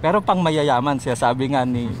 Pero pang mayayaman siya, sabi nga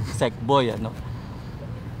ni Sec Boy, ano.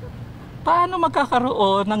 Paano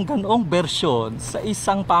magkakaroon ng ganoong bersyon sa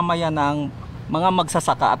isang pamayanang mga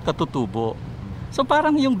magsasaka at katutubo? So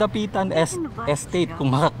parang yung Dapitan Estate, kung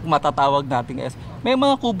matatawag nating may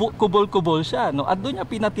mga kubol-kubol siya, no? At doon niya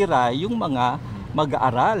pinatira yung mga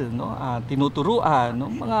mag-aaral, no? Tinuturuan,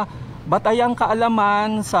 no? Mga batayang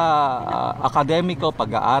kaalaman sa akademiko,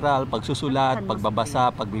 pag-aaral, pagsusulat,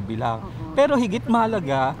 pagbabasa, pagbibilang. Pero higit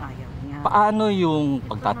mahalaga, paano yung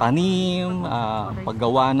pagtatanim,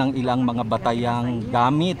 paggawa ng ilang mga batayang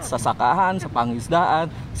gamit sa sakahan, sa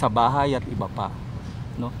pangisdaan, sa bahay at iba pa.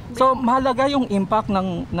 No? So mahalaga yung impact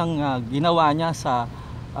ng ginawa niya sa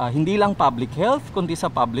hindi lang public health kundi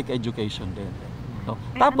sa public education din. No?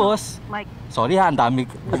 Tapos, sorry ang dami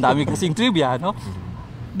kasing trivia, no?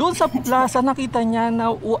 Doon sa plaza nakita niya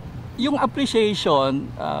na yung appreciation,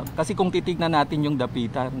 kasi kung titignan natin yung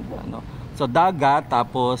Dapitan, ano? So dagat,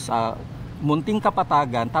 tapos munting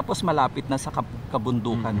kapatagan, tapos malapit na sa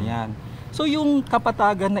kabundukan yan. So yung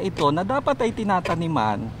kapatagan na ito na dapat ay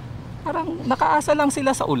tinataniman, parang nakaasa lang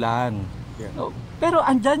sila sa ulan. No? Pero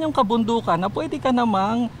andyan yung kabundukan na pwede ka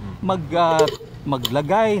namang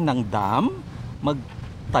maglagay ng dam,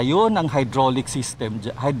 magtayo ng hydraulic system,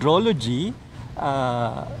 hydrology,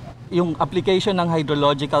 yung application ng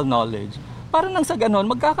hydrological knowledge Para nang sa ganon,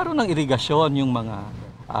 magkakaroon ng irigasyon yung mga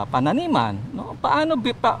pananiman. No? Paano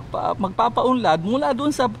magpapaunlad mula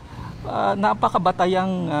doon sa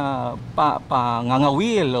napakabatayang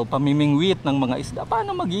pangangawil o pamimingwit ng mga isda,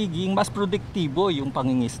 paano magiging mas produktibo yung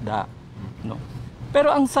pangingisda. No?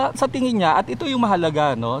 Pero ang sa tingin niya, at ito yung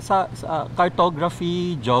mahalaga, no? sa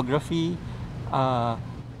cartography, geography,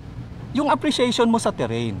 yung appreciation mo sa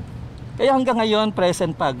terrain. Kaya hanggang ngayon,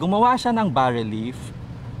 present pa, gumawa siya ng bas-relief,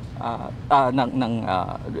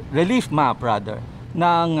 relief map rather,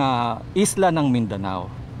 ng isla ng Mindanao.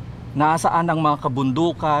 Nasaan ang mga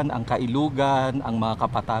kabundukan, ang kailugan, ang mga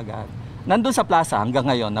kapatagan. Nandun sa plaza hanggang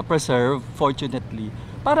ngayon na preserve, fortunately,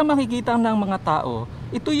 para makikita ng mga tao,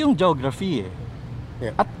 ito yung geography eh.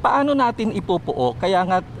 Yeah. At paano natin ipupuo? Kaya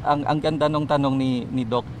nga ang ganda ng tanong ni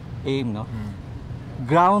Doc Aim, no?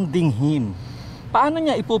 Grounding him. Paano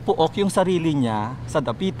niya ipupuok yung sarili niya sa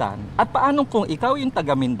dapitan? At paano kung ikaw yung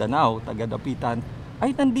taga Mindanao, taga dapitan,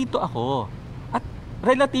 ay nandito ako. At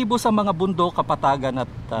relatibo sa mga bundok, kapatagan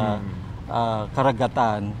at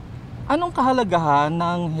karagatan, anong kahalagahan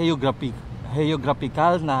ng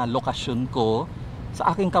geographical na lokasyon ko sa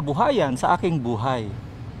aking kabuhayan, sa aking buhay?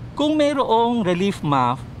 Kung mayroong relief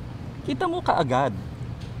map, kita mo kaagad.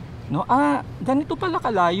 No, ganito pala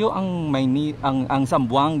kalayo ang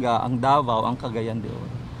Zamboanga, ang Davao, ang Cagayan de Oro.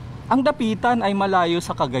 Ang dapitan ay malayo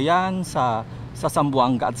sa Cagayan, sa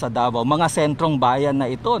Zamboanga at sa Davao, mga sentrong bayan na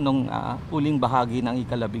ito nung huling bahagi ng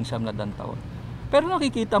ika-19 taon. Pero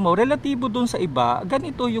nakikita mo, relatibo dun sa iba,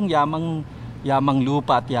 ganito yung yamang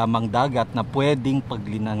lupa at yamang dagat na pwedeng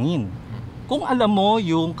paglinangin. Kung alam mo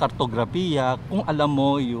yung kartografiya, kung alam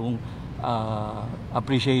mo yung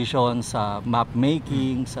appreciation sa map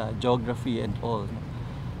making, sa geography and all.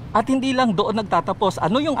 At hindi lang doon nagtatapos.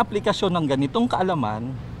 Ano yung aplikasyon ng ganitong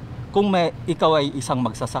kaalaman kung ikaw ay isang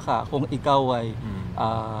magsasaka, kung ikaw ay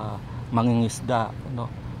mangingisda, no?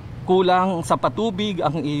 Kulang sa patubig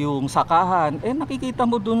ang iyong sakahan, nakikita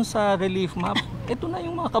mo dun sa relief map, ito na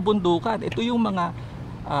yung mga kabundukan, ito yung mga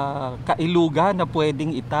kailugan na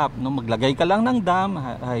pwedeng itap, no? Maglagay ka lang ng dam,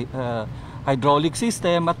 hydraulic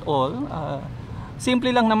system at all.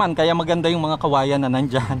 Simple lang naman, kaya maganda yung mga kawayan na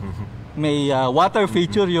nandyan. May water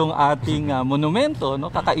feature yung ating monumento,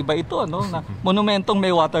 no? Kakaiba ito, no? Na monumentong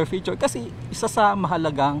may water feature kasi isa sa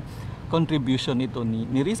mahalagang contribution nito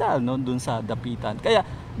ni Rizal, no? Dun sa dapitan. Kaya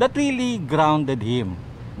that really grounded him,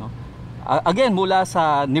 no? Again, mula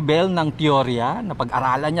sa nivel ng teorya na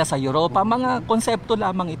pag-aralan niya sa Europa, mga konsepto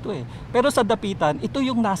lamang ito eh. Pero sa dapitan, ito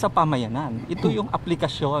yung nasa pamayanan, ito yung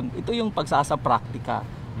aplikasyon, ito yung pagsasapraktika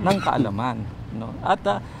ng kaalaman, no? At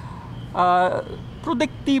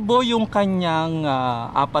produktibo yung kanyang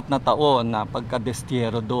 4 na taon na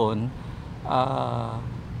pagka-destiero doon,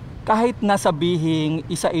 kahit nasabihing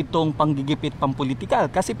isa itong panggigipit pampolitikal,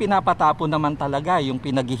 kasi pinapatapo naman talaga yung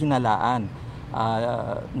pinaghihinalaan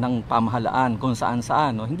ng pamahalaan kung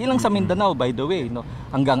saan-saan, no? Hindi lang sa Mindanao, by the way, no?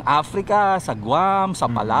 Hanggang Africa, sa Guam, sa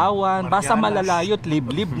Palawan, basta malalayot,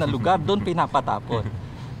 liblib na lugar, doon pinapatapon,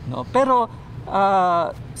 no? Pero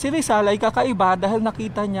si Rizal ay kakaiba dahil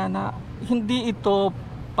nakita niya na hindi ito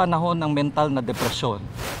panahon ng mental na depresyon.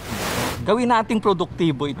 Gawin nating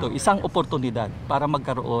produktibo ito, isang oportunidad para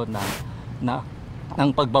magkaroon ng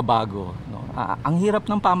pagbabago, no? Ang hirap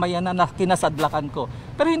ng pamayanan na kinasadlakan ko,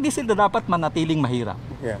 pero hindi sila dapat manatiling mahirap.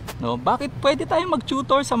 Yeah. No? Bakit pwede tayong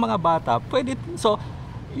mag-tutor sa mga bata? Pwede, so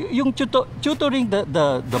yung tutoring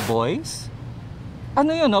the boys,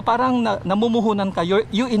 ano yun, no? Parang namumuhunan ka,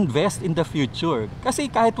 you invest in the future.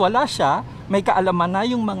 Kasi kahit wala siya, may kaalaman na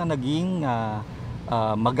yung mga naging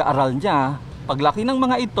mag-aaral niya. Paglaki ng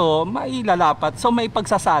mga ito, mailalapat, so may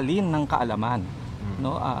pagsasalin ng kaalaman,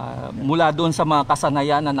 no? Mula doon sa mga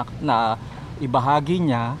kasanayan na ibahagi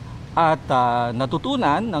niya at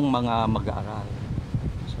natutunan ng mga mag-aaral.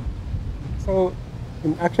 So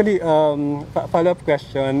actually, follow-up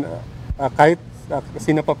question, kahit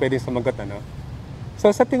sino pa pwede sumagot, ano?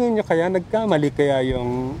 So sa tingin nyo kaya, nagkamali kaya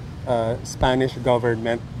yung Spanish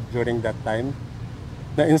government during that time?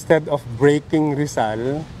 Na instead of breaking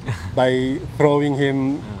Rizal by throwing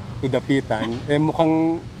him to the pitan,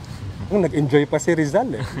 mukhang nag-enjoy pa si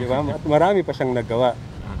Rizal eh, di ba? At marami pa siyang nagawa.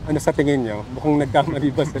 Ano sa tingin nyo? Mukhang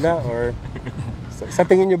nagkamali ba sila? Or sa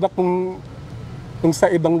tingin nyo ba kung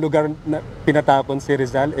sa ibang lugar na pinatapon si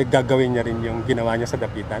Rizal, gagawin niya rin yung ginawa niya sa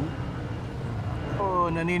dapitan?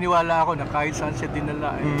 Naniniwala ako na kahit saan siya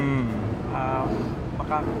dinala,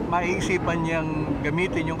 maiisipan niyang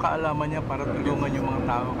gamitin yung kaalaman niya para tulungan yung mga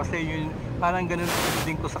tao. Kasi yun, parang ganun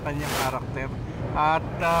din ko sa kanyang karakter. At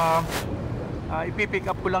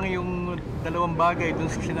ipipick up ko lang yung dalawang bagay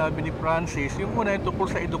dun sa sinabi ni Francis. Yung una yung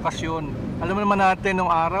tungkol sa edukasyon. Alam naman natin nung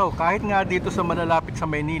araw, kahit nga dito sa malalapit sa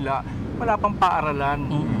Maynila, wala pang paaralan,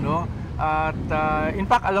 no? At in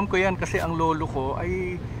fact, alam ko yan kasi ang lolo ko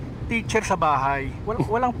ay teacher sa bahay.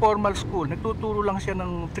 Walang formal school. Nagtuturo lang siya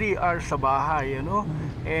ng 3 hours sa bahay, ano?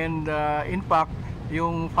 And in fact,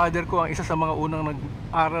 yung father ko ang isa sa mga unang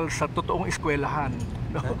nag-aral sa totoong eskwelahan.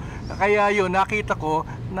 No? Kaya yun, nakita ko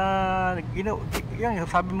na yan,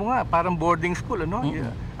 sabi mo nga, parang boarding school, ano?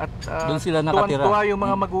 At doon sila nakatira. Tuwan-tuwa yung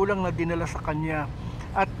mga magulang na dinala sa kanya.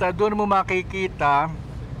 At doon mo makikita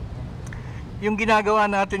yung ginagawa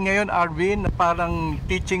natin ngayon, Arvin, na parang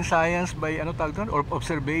teaching science by ano tawag doon, or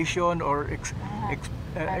observation or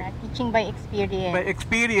teaching by experience. By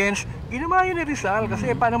experience, ginawa yun ni Rizal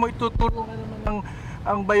kasi paano mo ituturo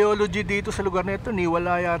ang biology dito sa lugar na ito, ni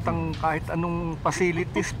wala yatang kahit anong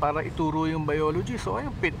facilities para ituro yung biology. So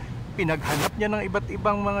ayun, pinaghanap niya ng iba't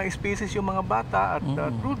ibang mga species yung mga bata at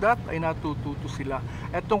through that ay natututo sila.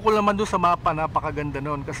 At tungkol naman doon sa mapa, napakaganda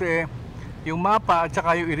nun kasi yung mapa at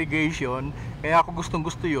saka yung irrigation, kaya ako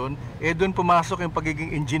gustong-gusto yun, doon pumasok yung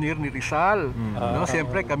pagiging engineer ni Rizal. No?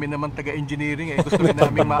 Siyempre, kami naman taga-engineering, gusto rin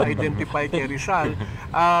namin ma-identify kay Rizal.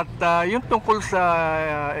 At yung tungkol sa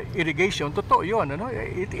irrigation, totoo yun. Ano?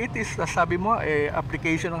 It is, sabi mo,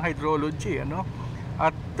 application ng hydrology. Ano?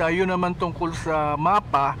 At yun naman tungkol sa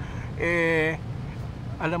mapa,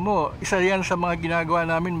 alam mo, isa yan sa mga ginagawa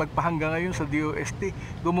namin magpahanggang ngayon sa DOST,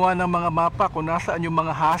 gumawa ng mga mapa kung nasaan yung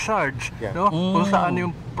mga hazards, no? Kung saan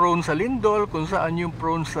yung prone sa lindol, kung saan yung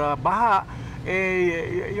prone sa baha,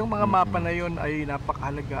 yung mga mapa na yun ay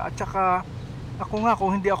napakahalaga. At saka, ako nga,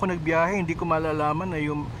 kung hindi ako nagbiyahe, hindi ko malalaman na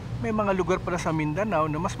yung may mga lugar pala sa Mindanao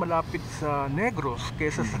na mas malapit sa Negros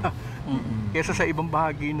kesa sa ibang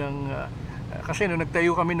bahagi ng kasi nung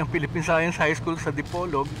nagtayo kami ng Philippine Science High School sa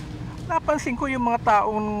Dipolog, napansin ko yung mga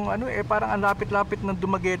taong parang ang lapit-lapit ng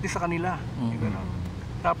Dumaguete sa kanila.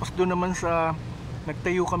 Tapos doon naman sa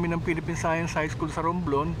nagtayo kami ng Philippine Science High School sa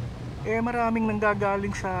Romblon, maraming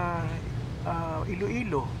nanggagaling sa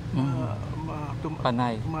Iloilo.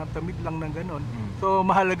 Panay. Matamid lang ng ganon. So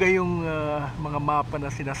mahalaga yung mga mapa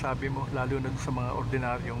na sinasabi mo, lalo na sa mga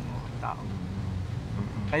ordinaryong tao.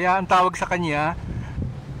 Kaya ang tawag sa kanya,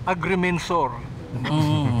 agrimensor.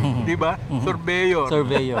 Di ba? Surveyor.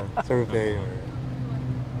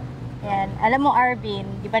 Yan. Alam mo, Arvin,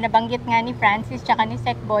 di ba nabanggit nga ni Francis tsaka ni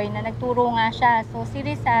Secboy na nagturo nga siya. So si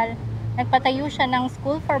Rizal, nagpatayo siya ng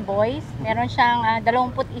school for boys. Meron siyang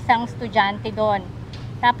 21 estudyante doon.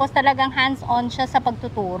 Tapos talagang hands-on siya sa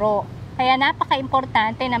pagtuturo. Kaya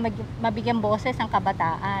napaka-importante na mabigyan boses ang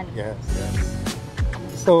kabataan. Yes.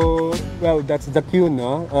 So, well, that's the cue,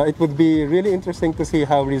 no? It would be really interesting to see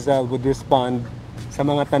how Rizal would respond sa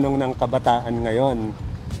mga tanong ng kabataan ngayon.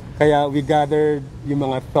 Kaya we gathered yung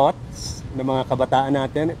mga thoughts ng mga kabataan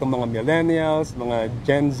natin, itong mga millennials, mga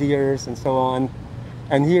Gen Zers, and so on.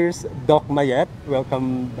 And here's Doc Mayet.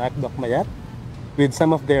 Welcome back, Doc Mayet, with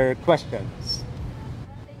some of their questions.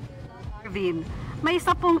 Arvin, may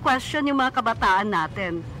isa pong question yung mga kabataan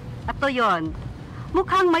natin. Ito yon.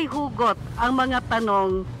 Mukhang may hugot ang mga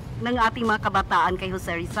tanong ng ating mga kabataan kay Jose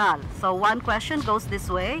Rizal. So one question goes this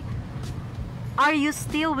way. Are you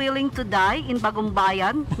still willing to die in Bagong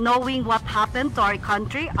Bayan knowing what happened to our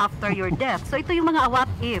country after your death? So ito yung mga what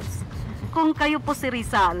ifs. Kung kayo po si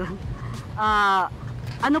Rizal,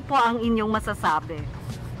 ano po ang inyong masasabi?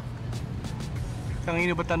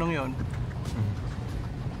 Kanino ba tanong yon?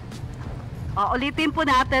 Ulitin po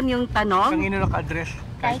natin yung tanong. Kanino naka-address?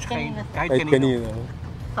 Kahit kanino.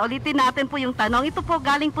 So ulitin natin po yung tanong. Ito po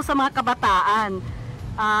galing po sa mga kabataan.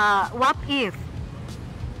 What if?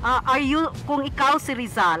 Kung ikaw si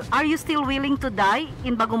Rizal, are you still willing to die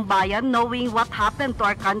in Bagong Bayan knowing what happened to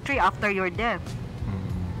our country after your death?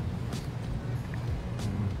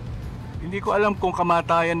 Hindi ko alam kung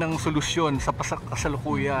kamatayan ng solusyon sa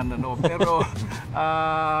kasalukuyan, ano? Pero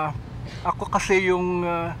ako kasi yung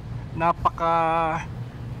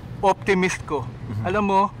napaka-optimist ko. Alam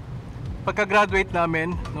mo, pagka-graduate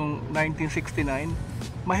namin noong 1969,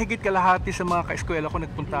 mahigit kalahati sa mga ka-eskwela ko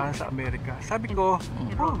nagpuntahan sa Amerika. Sabi ko,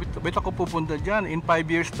 ba't ako pupunta dyan? In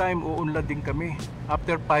 5 years time, uunlad din kami.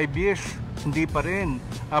 After 5 years, hindi pa rin.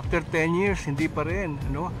 After 10 years, hindi pa rin.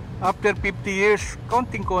 Ano? After 50 years,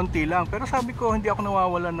 konting-konti lang. Pero sabi ko, hindi ako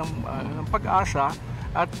nawawalan ng pag-asa.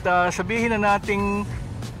 At sabihin na nating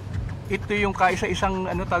ito yung kaisa-isang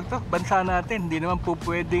bansa natin. Hindi naman po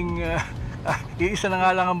pwedeng iisa na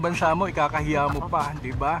nga lang ang bansa mo, ikakahiya mo pa,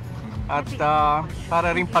 di ba? At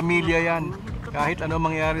para rin pamilya yan. Kahit ano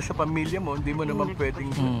mangyari sa pamilya mo, hindi mo naman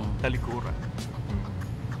pwedeng talikuran.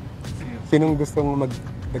 Sinong gustong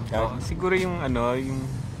magdagdag? Siguro yung yung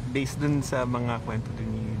based dun sa mga kwento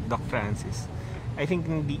dun ni Doc Francis. I think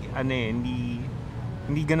hindi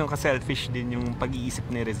ganun ka-selfish din yung pag-iisip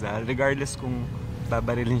ni Rizal, regardless kung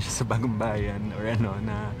babarilin siya sa Bagong Bayan or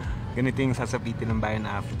na ganito yung sasapitin ng bayan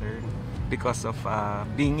after, because of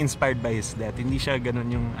being inspired by his death. Hindi siya ganun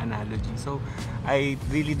yung analogy. So I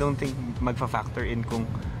really don't think magfa-factor in kung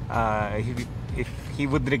if he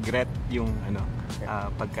would regret yung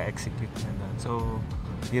pagka-execute na doon. So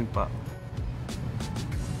yun pa.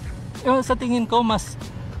 Sa tingin ko mas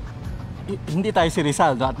hindi tayo si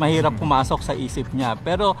Rizal, no? At mahirap pumasok sa isip niya,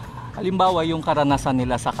 pero halimbawa yung karanasan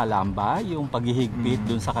nila sa Calamba, yung paghihigpit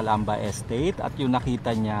dun sa Calamba Estate, at yung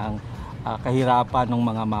nakita niyang kahirapan ng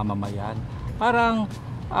mga mamamayan, parang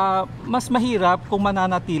mas mahirap kung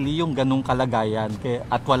mananatili yung ganung kalagayan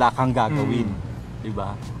at wala kang gagawin,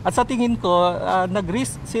 diba? At sa tingin ko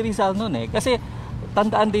nag-risk si Rizal noon kasi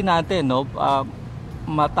tandaan din natin, no,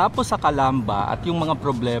 matapos sa Calamba at yung mga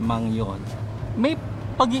problemang yon, may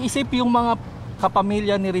pag-iisip yung mga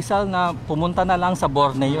kapamilya ni Rizal na pumunta na lang sa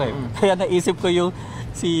Borneo Kaya naisip ko yung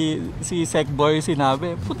si Sec Boy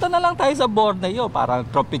sinabi, punta na lang tayo sa Borneo, parang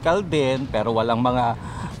tropical din pero walang mga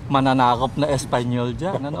mananakop na Espanyol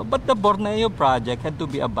dyan. But the Borneo project had to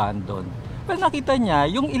be abandoned. Pero nakita niya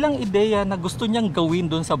yung ilang ideya na gusto niyang gawin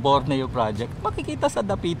doon sa Borneo project, makikita sa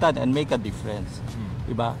dapitan and make a difference.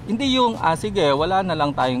 Diba? Hindi yung sige, wala na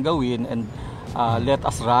lang tayong gawin and let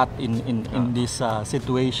us rot in this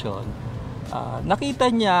situation.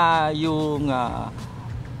 Nakita niya yung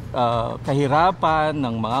kahirapan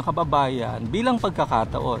ng mga kababayan bilang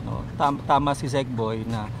pagkakataon. No? Tama si Sec Boy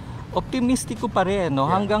na optimistiko pa rin, no?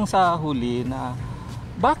 Hanggang sa huli na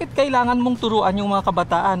bakit kailangan mong turuan yung mga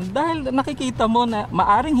kabataan? Dahil nakikita mo na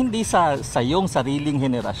maaring hindi sa iyong sariling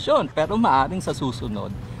henerasyon, pero maaring sa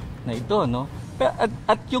susunod na ito, no?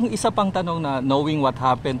 At yung isa pang tanong na knowing what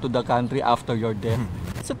happened to the country after your death,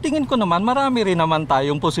 sa tingin ko naman marami rin naman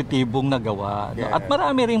tayong positibong nagawa, no? At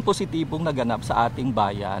marami rin positibong naganap sa ating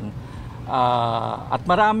bayan, at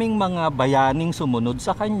maraming mga bayaning sumunod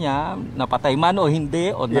sa kanya, napatay man o hindi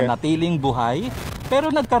o nanatiling buhay, pero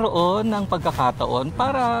nagkaroon ng pagkakataon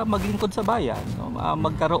para maglingkod sa bayan, no?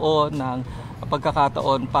 Magkaroon ng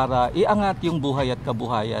pagkakataon para iangat yung buhay at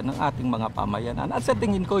kabuhayan ng ating mga pamayanan. At sa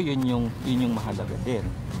tingin ko, yun yung mahalaga din.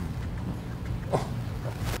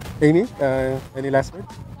 Amy, any last word?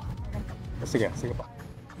 Sige pa.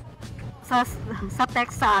 Sa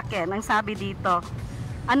text sa akin, ang sabi dito,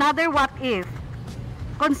 another what if,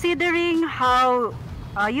 considering how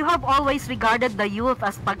you have always regarded the youth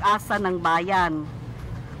as pag-asa ng bayan,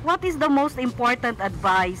 what is the most important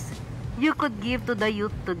advice you could give to the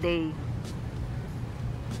youth today?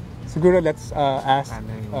 Siguro let's ask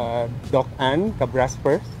Doc Ann Cabras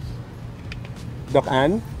first. Doc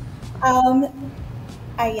Ann?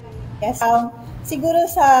 Yes. Siguro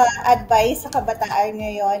sa advice sa kabataan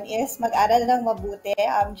ngayon is mag-aral ng mabuti.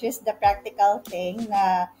 Just the practical thing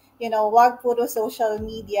na, wag puro social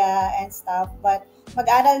media and stuff, but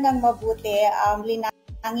mag-aral ng mabuti,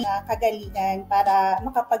 linangin na kagalingan para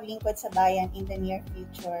makapaglingkod sa bayan in the near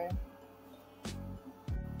future.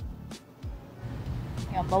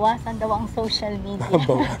 Bawasan daw ang social media.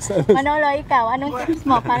 Manolo, ikaw, anong tips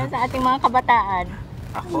mo para sa ating mga kabataan?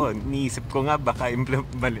 Ako, niisip ko nga baka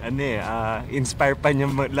inspire pa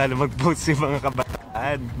niya lalo mag-post yung mga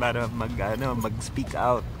kabataan para mag-speak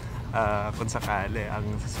out kung sakali ang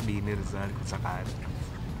sasabihin ni Rizal kung sakali.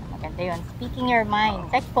 Maganda yun. Speaking your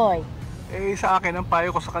mind. Tech Boy. Sa akin, ang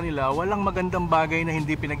payo ko sa kanila, walang magandang bagay na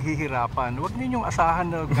hindi pinaghihirapan. Huwag ninyong asahan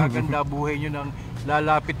na gaganda buhay nyo nang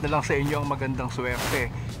lalapit na lang sa inyo ang magandang swerte.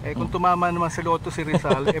 Kung tumama naman sa loto si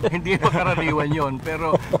Rizal, hindi makaraniwan yon.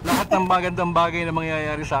 Pero lahat ng magandang bagay na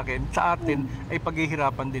mangyayari sa atin, ay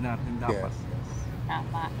paghihirapan din natin dapat.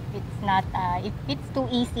 Tama. If it's too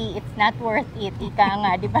easy, it's not worth it. Ika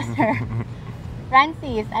nga, di ba, sir?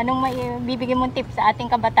 Francis, anong bibigyan mong tips sa ating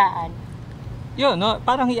kabataan? Yun, no,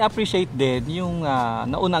 parang i-appreciate din yung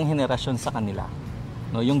naunang henerasyon sa kanila.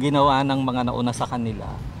 No, yung ginawa ng mga nauna sa kanila,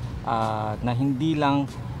 na hindi lang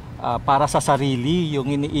para sa sarili yung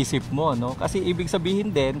iniisip mo, no? Kasi ibig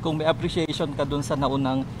sabihin din, kung may appreciation ka dun sa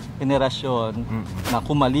naunang henerasyon na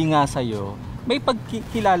kumalinga sa'yo, may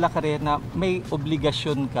pagkilala ka rin na may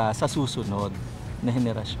obligasyon ka sa susunod na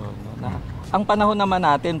henerasyon. No? Na, ang panahon naman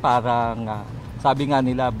natin parang, sabi nga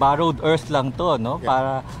nila, borrowed earth lang to, no?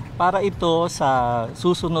 Para ito sa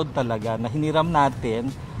susunod talaga na hiniram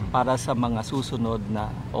natin para sa mga susunod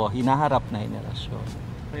na hinaharap na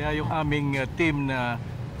henerasyon. Kaya yung aming team na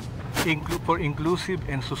for inclusive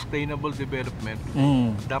and sustainable development,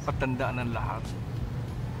 dapat tandaan ng lahat.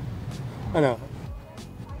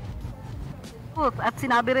 At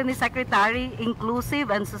sinabi rin ni Secretary, inclusive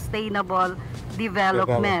and sustainable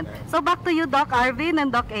development. So back to you, Doc Arvin and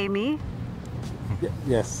Doc Amy.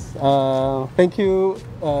 Yes. Thank you,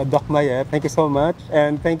 Doc Maya. Thank you so much.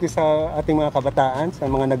 And thank you sa ating mga kabataan, sa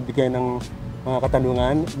mga nagbigay ng mga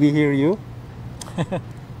katanungan. We hear you.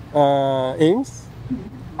 Ames?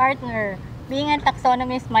 Partner, being a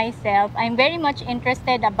taxonomist myself, I'm very much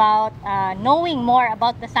interested about knowing more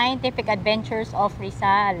about the scientific adventures of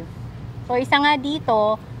Rizal. So isa nga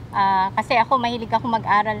dito, kasi ako mahilig ako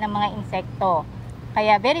mag-aral ng mga insekto.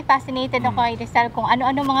 Kaya very fascinated ako kay Rizal kung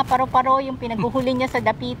ano-ano mga paru-paro yung pinaguhuli niya sa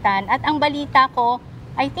dapitan. At ang balita ko,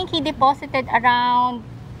 I think he deposited around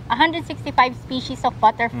 165 species of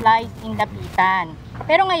butterflies in dapitan.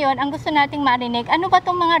 Pero ngayon, ang gusto nating marinig, ano ba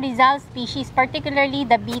itong mga Rizal species, particularly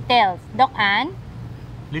the beetles? Doc Ann?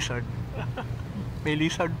 Lizard. May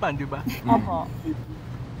lizard pa, di ba? Opo.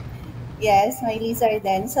 Yes, may lizard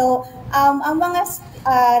din. So, ang mga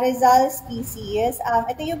Rizal species,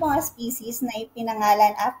 ito yung mga species na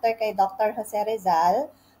ipinangalan after kay Dr. Jose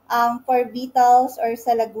Rizal. For beetles or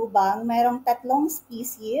salagubang, mayroong 3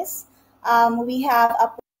 species. We have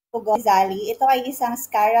Apugo rizali. Ito ay isang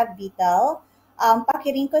scarab beetle.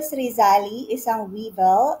 Pachyrhynchus rizali, isang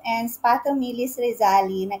weevil, and Spathomylis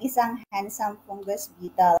rizali, na isang handsome fungus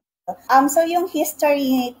beetle. So yung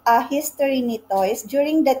history nito is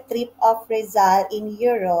during the trip of Rizal in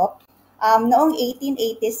Europe, noong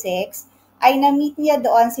 1886, ay na-meet niya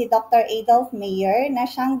doon si Dr. Adolf Meyer na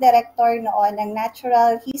siyang director noon ng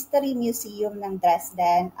Natural History Museum ng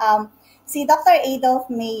Dresden. Si Dr. Adolf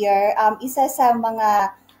Meyer, isa sa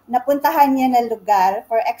mga napuntahan niya na lugar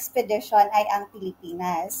for expedition ay ang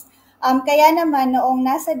Pilipinas. Kaya naman noong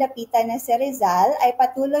nasa dapitan na si Rizal ay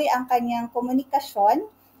patuloy ang kanyang komunikasyon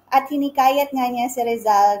at hinikayat nga niya si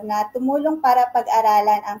Rizal na tumulong para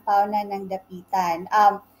pag-aralan ang fauna ng dapitan.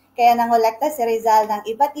 Kaya nangolekta si Rizal ng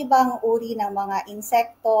iba't ibang uri ng mga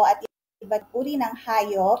insekto at iba't uri ng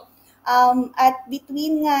hayop. At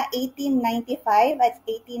between nga 1895 at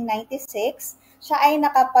 1896, siya ay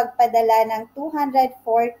nakapagpadala ng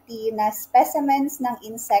 240 na specimens ng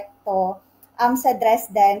insekto sa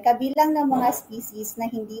Dresden, kabilang ng mga species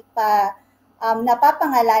na hindi pa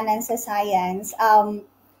napapangalanan sa science.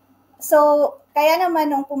 So, kaya naman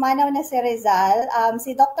nung pumanaw na si Rizal,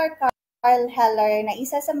 si Dr. Carl Heller, na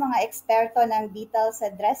isa sa mga eksperto ng beetle sa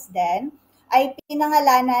Dresden, ay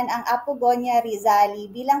pinangalanan ang Apogonia rizali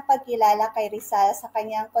bilang pagkilala kay Rizal sa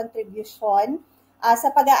kanyang kontribusyon sa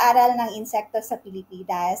pag-aaral ng insekto sa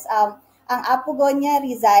Pilipinas. Ang Apogonia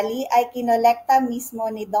rizali ay kinolekta mismo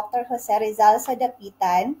ni Dr. Jose Rizal sa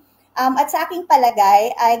dapitan, at sa aking palagay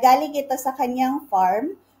ay galing ito sa kanyang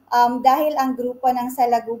farm, dahil ang grupo ng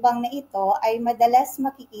salagubang na ito ay madalas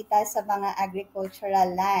makikita sa mga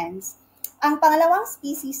agricultural lands. Ang pangalawang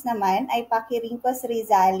species naman ay Pachyrhynchus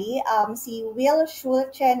rizali, si Will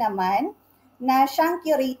Schulze naman, na siyang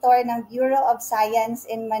curator ng Bureau of Science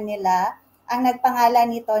in Manila, ang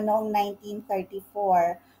nagpangalan nito noong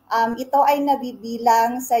 1934. Ito ay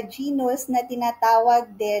nabibilang sa genus na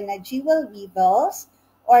tinatawag din na jewel weevils,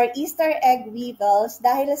 or Easter egg weevils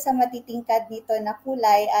dahil sa matitingkad nito na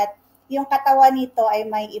kulay at yung katawan nito ay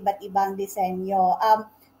may iba't ibang disenyo.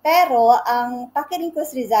 Pero ang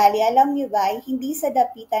Pachyrhynchus rizali, alam niyo ba, ay hindi sa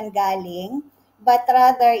dapitan galing, but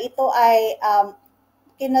rather ito ay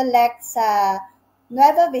kinolekt sa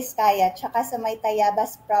Nueva Vizcaya tsaka sa may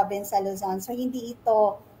Tayabas province sa Luzon. So hindi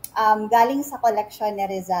ito galing sa koleksyon ni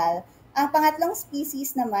Rizal. Ang pangatlong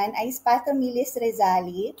species naman ay Spathomylis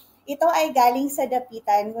rizali. Ito ay galing sa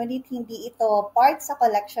dapitan, ngunit hindi ito part sa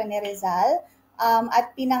collection ni Rizal,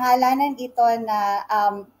 at pinangalanan ito na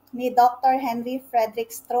ni Dr. Henry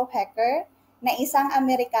Frederick Strohecker, na isang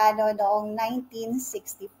Amerikano noong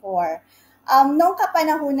 1964. Noong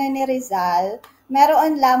kapanahunan ni Rizal,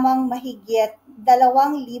 meron lamang mahigit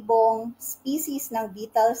 2,000 species ng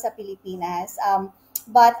beetle sa Pilipinas.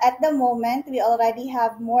 But at the moment, we already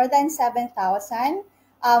have more than 7,000.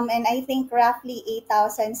 And I think roughly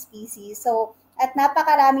 8,000 species. So, at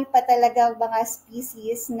napakarami pa talaga mga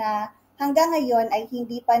species na hanggang ngayon ay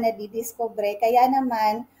hindi pa nadidiscover. Kaya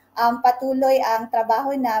naman, patuloy ang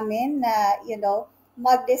trabaho namin na,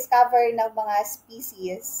 mag-discover ng mga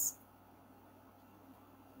species.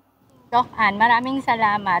 Doc Ann, maraming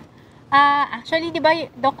salamat. Actually, di ba,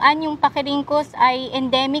 Doc Ann, yung Pachyrhynchus ay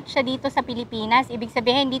endemic siya dito sa Pilipinas. Ibig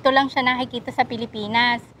sabihin, dito lang siya nakikita sa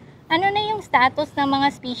Pilipinas. Ano na yung status ng mga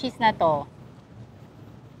species na to?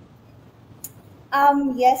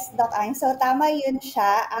 Yes, Doc Ang. So, tama yun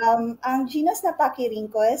siya. Ang genus na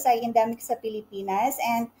Pachyrhynchus ay endemic sa Pilipinas,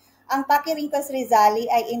 and ang Pachyrhynchus rizali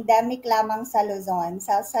ay endemic lamang sa Luzon.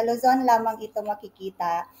 Sa Luzon lamang ito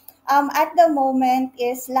makikita. At the moment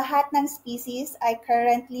is lahat ng species ay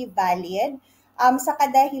currently valid. Sa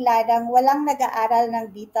kadahilanang walang nag-aaral ng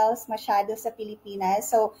beetles masyado sa Pilipinas.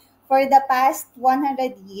 So, for the past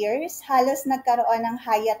 100 years, halos nagkaroon ng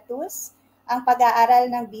hiatus ang pag-aaral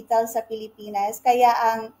ng beetles sa Pilipinas. Kaya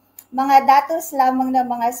ang mga datos lamang ng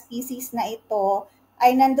mga species na ito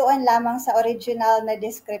ay nandoon lamang sa original na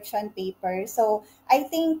description paper. So, I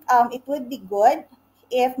think it would be good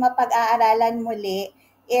if mapag-aaralan muli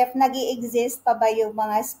if nag-i-exist pa ba yung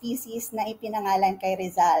mga species na ipinangalan kay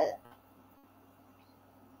Rizal.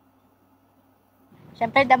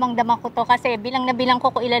 Siyempre, damang-damang ko to kasi bilang na bilang ko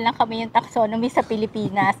kung ilan lang kami yung taxonomy sa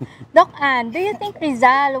Pilipinas. Doc Ann, do you think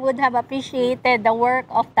Rizal would have appreciated the work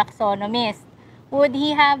of taxonomists? Would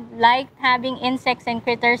he have liked having insects and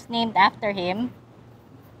critters named after him?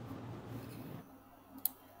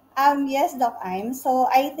 Yes, Doc Im. So,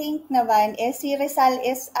 I think naman, si Rizal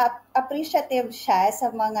is appreciative siya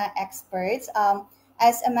sa mga experts.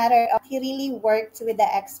 As a matter of, he really worked with the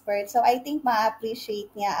experts. So, I think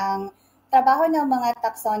ma-appreciate niya ang trabaho ng mga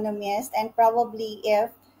taxonomists, and probably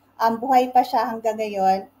if buhay pa siya hanggang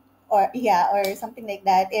ngayon, or something like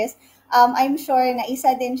that, is I'm sure na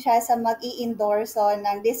isa din siya sa mag-i-endorso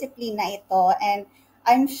ng disiplina ito, and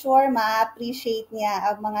I'm sure ma-appreciate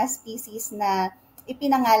niya ang mga species na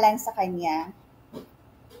ipinangalan sa kanya.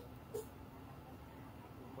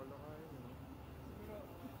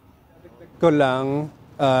 Ko lang,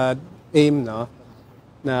 aim, no?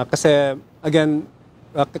 Na kasi, again,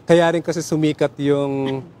 kaya rin kasi sumikat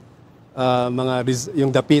yung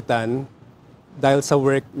yung dapitan dahil sa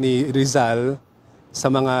work ni Rizal sa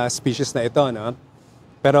mga species na ito, no?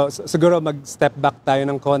 Pero siguro mag-step back tayo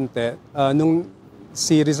ng konti. Nung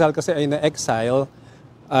si Rizal kasi ay na-exile,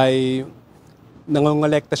 ay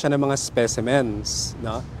nangongolekta siya ng mga specimens,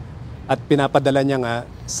 no? At pinapadala niya nga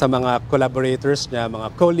sa mga collaborators niya,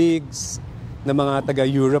 mga colleagues na mga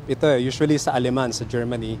taga-Europe ito, usually sa Aleman, sa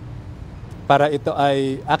Germany, para ito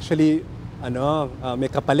ay actually may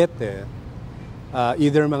kapalit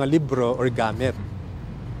either mga libro or gamit.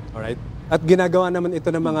 Alright? At ginagawa naman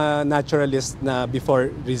ito ng mga naturalist na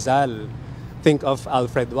before Rizal. Think of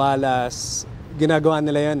Alfred Wallace. Ginagawa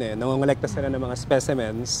nila yan nangongolekta sila ng mga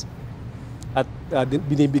specimens at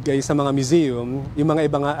binibigay sa mga museum. Yung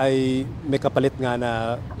mga iba nga ay may kapalit nga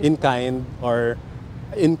na in kind or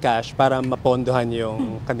in cash para mapondohan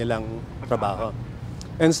yung kanilang trabaho.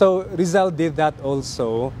 And so Rizal did that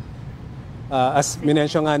also. As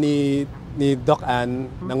minensyon nga ni Doc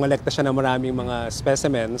Ann, nangolekta siya ng maraming mga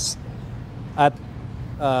specimens. At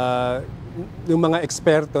yung mga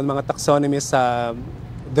eksperto, mga taxonomists sa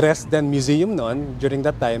Dresden Museum noon, during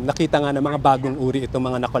that time, nakita nga ng mga bagong uri itong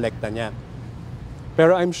mga nakolekta niya.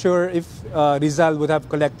 Pero I'm sure if Rizal would have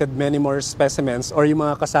collected many more specimens or yung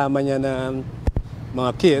mga kasama niya na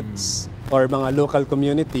mga kids or mga local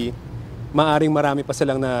community, maaring marami pa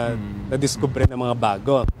silang na-discover ng mga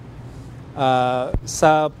bago.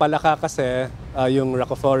 Sa palaka kasi, yung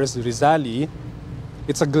Rhacophorus rizali,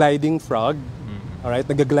 it's a gliding frog. Alright,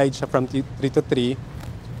 nag-glide siya from tree to tree.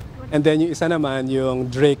 And then yung isa naman, yung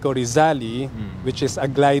Draco rizali, which is a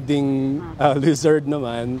gliding lizard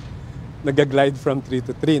naman, nag-glide from tree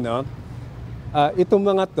to tree, no? Itong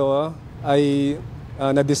mga to ay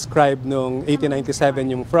na-describe noong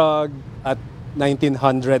 1897 yung frog at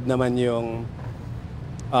 1900 naman yung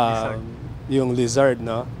lizard,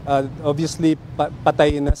 no? Obviously,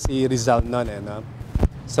 patay na si Rizal noon, no?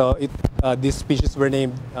 So, these species were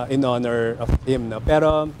named in honor of him, no?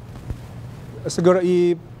 Pero, siguro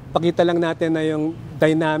ipakita lang natin na yung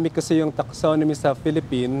dynamic kasi yung taxonomy sa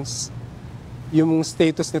Philippines, yung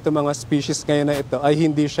status nito mga species ngayon na ito ay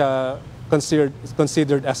hindi siya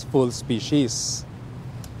considered as full species.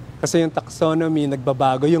 Kasi yung taxonomy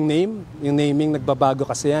nagbabago, yung naming nagbabago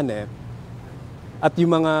kasi yan At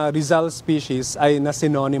yung mga Rizal species ay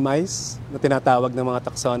na-synonymize, na tinatawag ng mga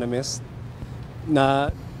taxonomists, na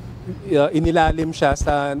inilalim siya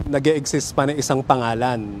sa nag-e-exist pa ng isang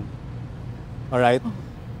pangalan. Alright?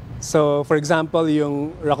 So, for example,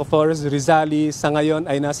 yung Rhacophorus rizali, sa ngayon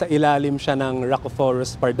ay nasa ilalim siya ng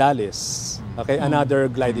Rhacophorus pardalis. Okay? Another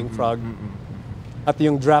gliding frog. At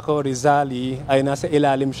yung Draco rizali ay nasa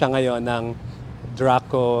ilalim siya ngayon ng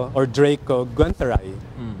Draco guentheri.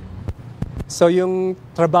 So yung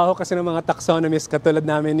trabaho kasi ng mga taxonomists katulad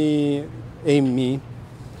namin ni Amy,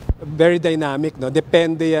 very dynamic, no?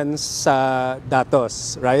 Depende yan sa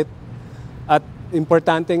datos, right? At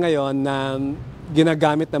importante ngayon na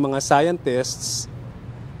ginagamit ng mga scientists,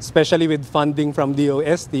 especially with funding from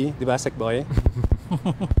DOST, di ba, Sekboy?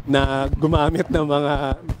 Na gumamit ng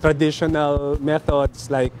mga traditional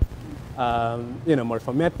methods like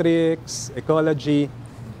morphometrics, ecology,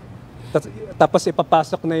 Tapos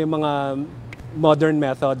ipapasok na yung mga modern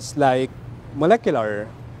methods like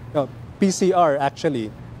molecular, PCR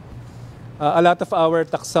actually. A lot of our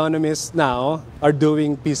taxonomists now are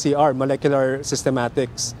doing PCR, molecular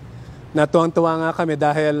systematics. Natuwang-tuwa nga kami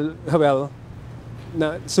dahil, well,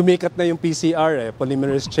 sumikat na yung PCR,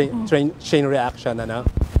 polymerase chain reaction.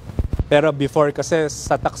 Pero before kasi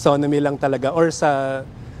sa taxonomy lang talaga or sa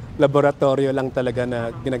laboratorio lang talaga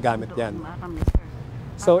na ginagamit yan.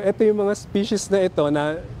 So ito yung mga species na ito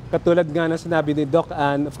na katulad nga na sinabi ni Doc,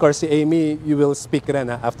 and of course si Amy, you will speak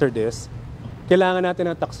rin after this. Kailangan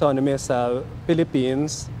natin ng taxonomy sa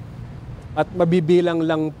Philippines at mabibilang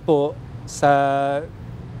lang po sa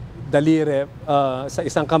daliri, sa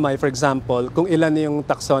isang kamay, for example, kung ilan yung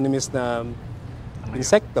taxonomies na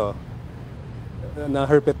insekto, na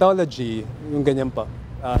herpetology, yung ganyan po,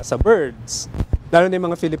 sa birds. Lalo na yung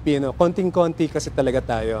mga Filipino, konting-konti kasi talaga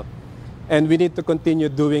tayo. And we need to continue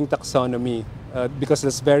doing taxonomy because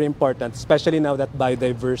that's very important, especially now that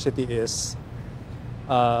biodiversity is,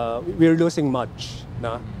 we're losing much.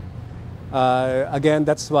 No? Again,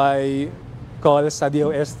 that's why call sa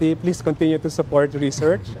DOST, please continue to support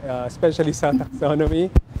research, especially sa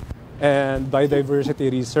taxonomy and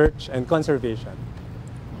biodiversity research and conservation.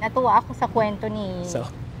 Natuwa ako sa kwento ni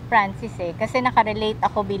Francis kasi nakarelate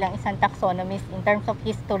ako bilang isang taxonomist in terms of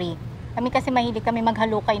history. Kami kasi mahilig kami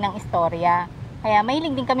maghalukay ng istorya. Kaya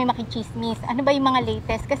mahilig din kami makichismis. Ano ba yung mga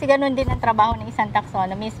latest? Kasi ganun din ang trabaho ng isang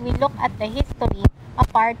taxonomist. We look at the history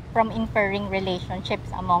apart from inferring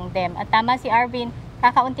relationships among them. At tama si Arvin,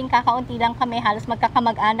 kakaunti lang kami, halos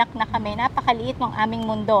magkakamag-anak na kami. Napakaliit ng aming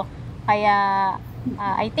mundo. Kaya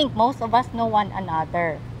I think most of us know one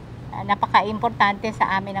another. Napaka-importante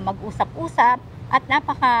sa amin na mag-usap-usap at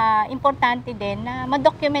napaka-importante din na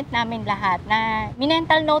ma-document namin lahat. Na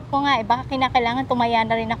minental note ko nga, baka kinakailangan tumaya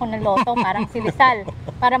na rin ako ng loto, parang si Rizal,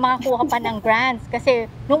 para makakuha pa ng grants.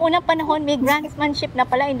 Kasi noong unang panahon, may grantsmanship na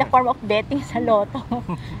pala in the form of betting sa loto.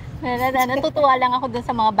 Natutuwa lang ako dun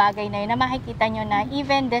sa mga bagay na yun, na makikita nyo na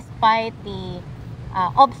even despite the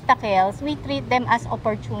obstacles, we treat them as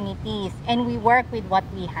opportunities and we work with what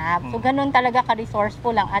we have. So ganun talaga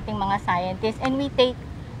ka-resourceful ang ating mga scientists, and we take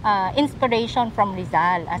inspiration from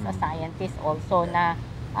Rizal as a scientist also, na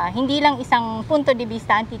hindi lang isang punto de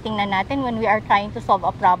vista ang titingnan natin when we are trying to solve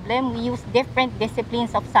a problem. We use different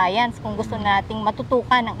disciplines of science kung gusto nating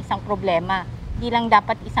matutukan ang isang problema. Hindi lang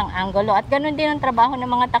dapat isang angulo. At ganun din ang trabaho ng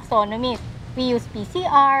mga taxonomists. We use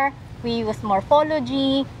PCR, we use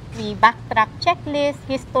morphology, we backtrack checklist,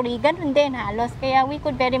 history, ganun din halos. Kaya we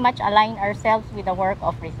could very much align ourselves with the work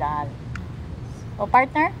of Rizal. So,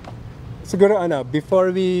 partner? Siguro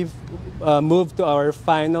before we move to our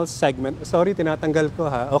final segment, sorry, tinatanggal ko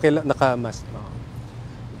ha. Okay, naka-mask.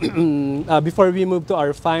 Before we move to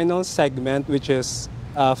our final segment, which is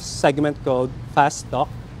a segment called Fast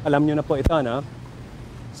Talk, alam nyo na po ito, no?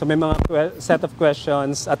 So may mga set of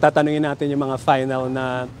questions at tatanungin natin yung mga final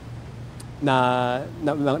na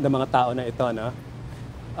mga tao na ito, no?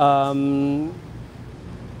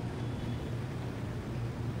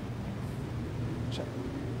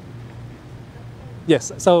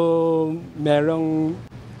 Yes, so merong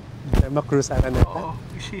Gemma Cruz Araneta.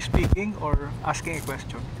 Is she speaking or asking a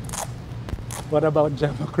question? What about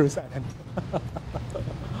Gemma Cruz Araneta?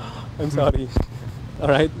 I'm sorry. All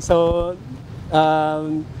right, so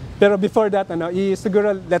pero before that,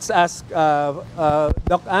 siguro let's ask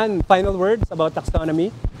Doc Ann, final words about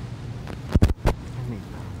taxonomy.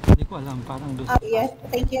 Hindi ko alam, parang doon. Yes,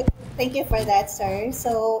 thank you for that, sir.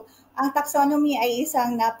 So, ang taxonomy ay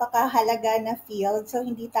isang napakahalaga na field. So,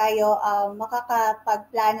 hindi tayo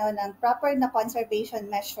makakapagplano ng proper na conservation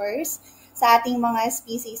measures sa ating mga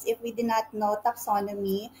species if we do not know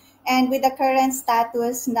taxonomy. And with the current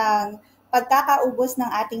status ng pagkakaubos ng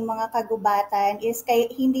ating mga kagubatan is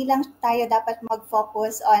hindi lang tayo dapat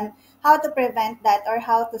mag-focus on how to prevent that or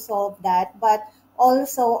how to solve that, but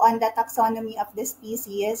also on the taxonomy of the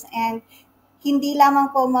species. And hindi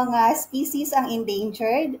lamang po mga species ang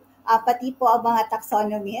endangered, pati po ang mga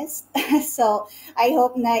taxonomists. So, I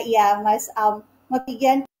hope na mas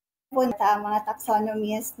mabigyan po na ang mga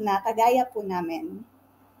taxonomists na kagaya po namin.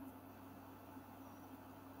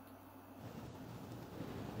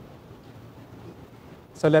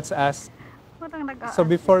 So let's ask. So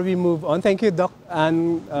before we move on, thank you, Doc.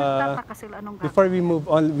 And before we move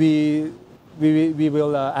on, we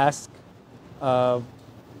will ask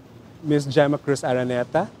Ms. Gemma Cruz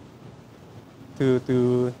Araneta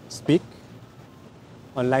to speak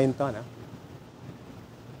online to, na?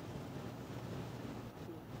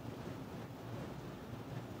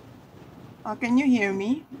 Can you hear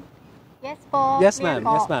me? Yes po. Yes, ma'am.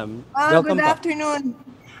 Yes, ma'am. Welcome good afternoon.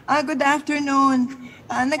 Good afternoon.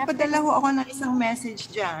 Nagpadala ho ako ng isang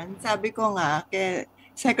message dyan. Sabi ko nga kay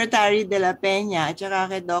Secretary de la Peña at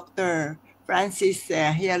saka kay Dr. Francis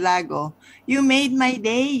Hialago, you made my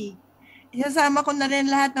day. Isasama ko na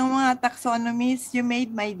rin lahat ng mga taxonomies. You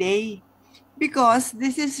made my day. Because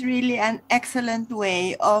this is really an excellent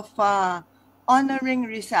way of honoring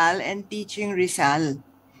Rizal and teaching Rizal.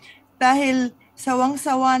 Dahil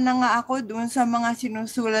sawang-sawa na nga ako dun sa mga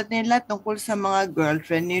sinusulat nila tungkol sa mga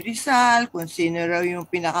girlfriend ni Rizal, kung sino raw yung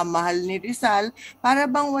pinakamahal ni Rizal, para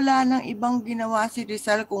bang wala nang ibang ginawa si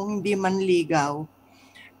Rizal kung hindi manligaw.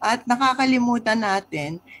 At nakakalimutan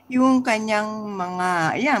natin yung kanyang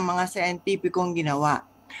mga scientificong ginawa.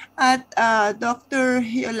 At Dr.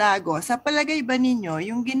 Hiolago, sa palagay ba ninyo,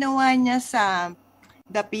 yung ginawa niya sa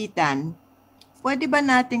Dapitan, pwede ba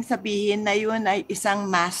nating sabihin na yun ay isang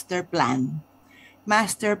master plan?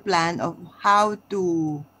 Master plan of how to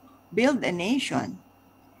build a nation.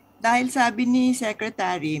 Dahil sabi ni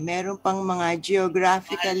Secretary, meron pang mga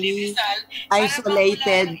geographically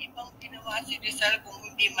isolated. Ibang ginawa si Rizal kung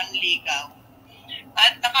hindi manligaw.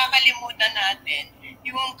 At nakakalimutan natin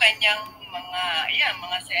yung kanyang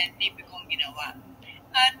mga scientificong ginawa.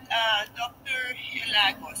 At Dr.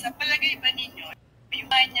 Hilago, sa palagay ba ninyo,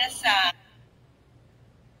 yung niya sa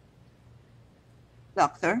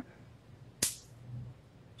Doctor?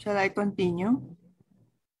 Shall I continue?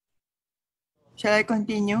 Shall I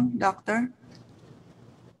continue, Doctor?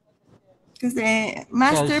 Kasi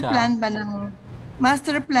master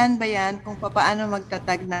plan ba yan kung paano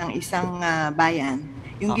magtatag ng isang bayan?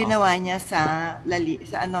 Yung ginawa niya sa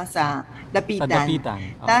Dapitan. Sa Dapitan.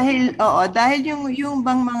 Dahil yung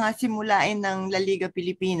bang mga simulain ng La Liga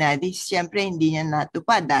Pilipina, siyempre hindi niya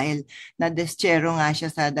natupad dahil nadestyero nga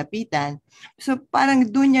siya sa Dapitan. So parang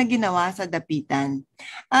doon niya ginawa sa Dapitan.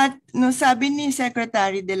 At no, sabi ni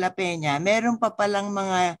Secretary de la Peña, meron pa palang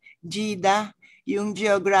mga GIDA, yung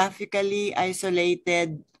geographically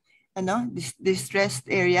isolated distressed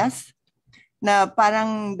areas na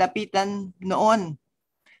parang Dapitan noon.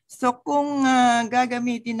 So kung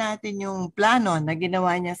gagamitin natin yung plano na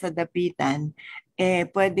ginawa niya sa Dapitan,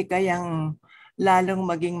 pwede kayang lalong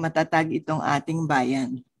maging matatag itong ating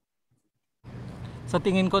bayan. Sa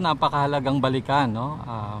tingin ko napakahalagang balikan, no?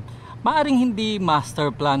 Maaring hindi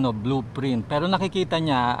master plan o blueprint, pero nakikita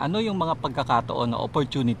niya ano yung mga pagkakataon na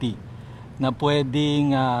opportunity na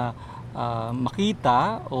pwedeng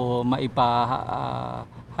makita o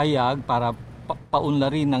maipahayag para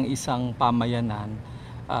paunlarin ng isang pamayanan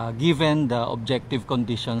given the objective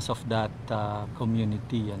conditions of that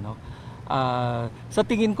community. Sa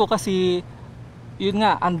tingin ko kasi, yun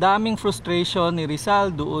nga, ang daming frustration ni Rizal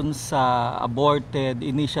doon sa aborted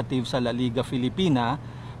initiative sa La Liga Filipina,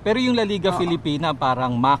 pero yung La Liga Filipina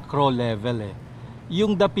parang macro level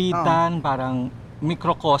Yung Dapitan parang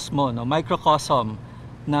microcosm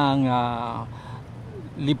ng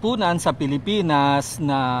lipunan sa Pilipinas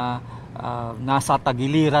na nasa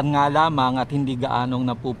tagiliran nga lamang at hindi gaanong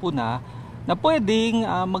napupuna, na pwedeng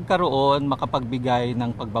makapagbigay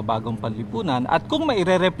ng pagbabagong panlipunan. At kung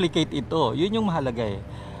maire-replicate ito, yun yung mahalaga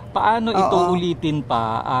Paano ito ulitin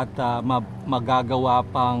pa at magagawa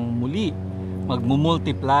pang muli,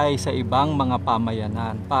 magmumultiply sa ibang mga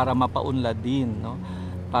pamayanan para mapaunlad din, no?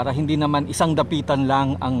 Para hindi naman isang dapitan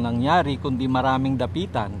lang ang nangyari, kundi maraming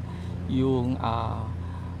dapitan yung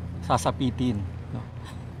sasapitin.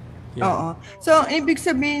 Yeah. So, ibig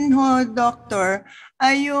sabihin ho, Doctor,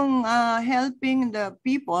 ay yung helping the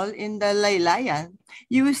people in the laylayan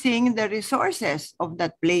using the resources of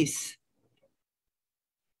that place.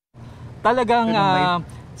 Talagang,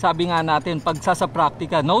 sabi nga natin, pag sa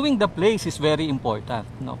praktika, knowing the place is very important.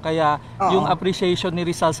 No? Kaya yung appreciation ni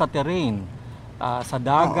Rizal sa terrain, sa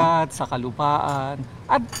dagat, sa kalupaan,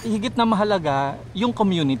 at higit na mahalaga, yung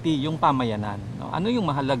community, yung pamayanan. No? Ano yung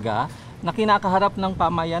mahalaga na kinakaharap ng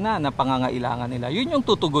pamayanan na pangangailangan nila? Yun yung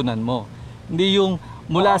tutugunan mo. Hindi yung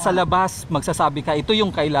mula sa labas magsasabi ka, ito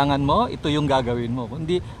yung kailangan mo, ito yung gagawin mo.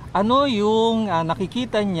 Kundi ano yung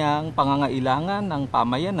nakikita niyang pangangailangan ng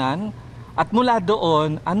pamayanan, at mula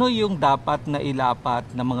doon, ano yung dapat na ilapat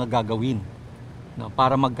na mga gagawin, no,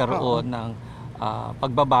 para magkaroon ng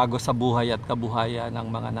pagbabago sa buhay at kabuhayan ng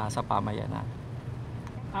mga nasa pamayanan.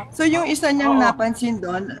 So yung isa niyang napansin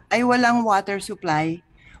doon ay walang water supply.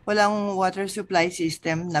 Walang water supply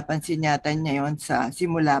system, napansin yata niya yon sa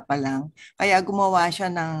simula pa lang. Kaya gumawa siya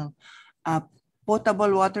ng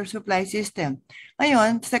potable water supply system.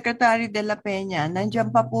 Ngayon, Secretary de la Peña, nandiyan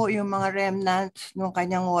pa po yung mga remnants ng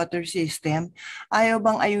kanyang water system. Ayaw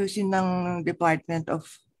bang ayusin ng Department of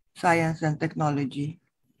Science and Technology?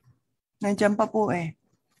 Nandiyan pa po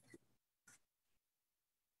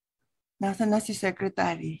Nasaan na si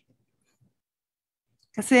Secretary?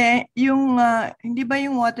 Kasi yung, hindi ba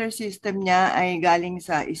yung water system niya ay galing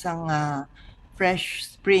sa isang fresh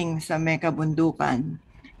spring sa may kabundukan.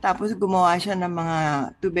 Tapos gumawa siya ng mga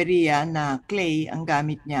tuberia na clay ang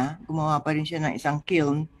gamit niya. Gumawa pa rin siya ng isang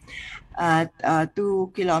kiln at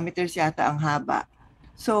 2 kilometers yata ang haba.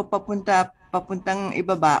 So papuntang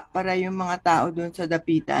ibaba para yung mga tao doon sa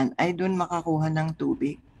dapitan ay doon makakuha ng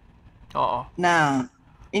tubig. Oo. Na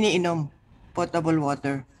iniinom, potable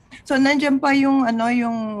water. So nandiyan pa yung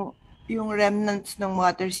yung remnants ng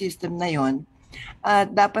water system na yon. At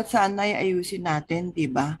dapat sana ay ayusin natin, 'di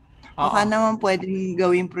ba? Baka naman pwedeng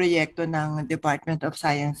gawing proyekto ng Department of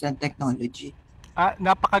Science and Technology.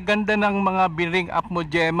 Napakaganda ng mga bring up mo,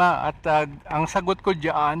 Gemma, at ang sagot ko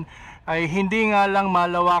diyan ay hindi nga lang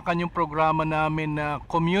malawakan yung programa namin na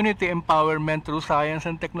community empowerment through science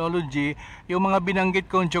and technology, yung mga binanggit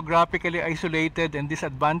kong geographically isolated and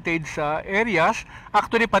disadvantaged areas,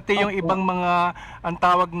 actually pati yung ibang mga, ang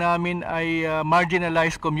tawag namin ay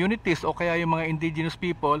marginalized communities o kaya yung mga indigenous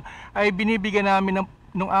people, ay binibigyan namin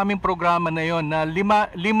nung aming programa na yon na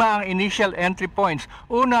lima ang initial entry points.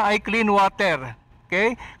 Una ay clean water.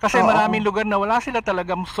 Okay? Kasi maraming lugar na wala sila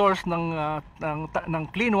talagang source ng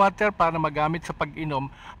clean water para magamit sa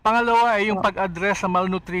pag-inom. Pangalawa ay yung pag-address sa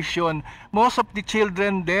malnutrition. Most of the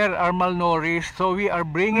children there are malnourished. So we are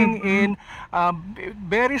bringing in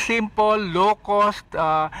very simple, low cost,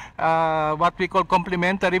 what we call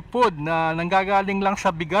complementary food na nanggagaling lang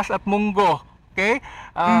sa bigas at munggo. Okay?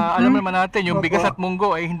 Alam naman natin, yung bigas at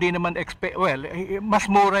munggo ay hindi naman mas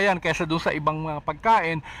mura yan kaysa doon sa ibang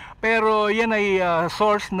pagkain. Pero yan ay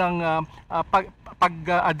source ng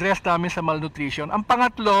pag-address namin sa malnutrition. Ang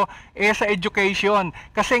pangatlo sa education.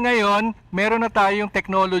 Kasi ngayon, meron na tayong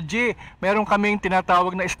technology. Meron kaming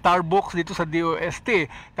tinatawag na Starbucks dito sa DOST.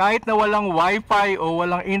 Kahit na walang wifi o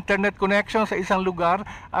walang internet connection sa isang lugar,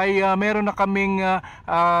 ay meron na kaming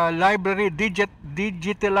library,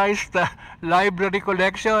 digitalized library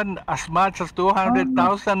collection as much as 200,000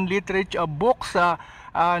 literature books na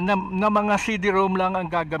mga CD-ROM lang ang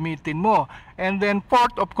gagamitin mo. And then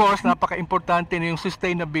fourth, of course, napaka-importante na yung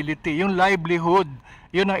sustainability, yung livelihood.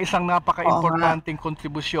 Yun ang isang napaka-importanting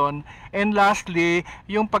kontribusyon. And lastly,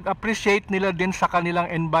 yung pag-appreciate nila din sa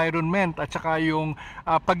kanilang environment at saka yung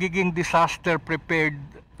pagiging disaster prepared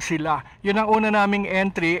sila. Yun ang una naming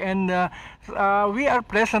entry, and we are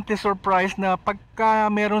pleasantly surprised na pagka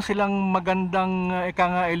meron silang magandang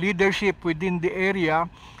leadership within the area,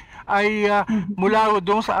 ay mula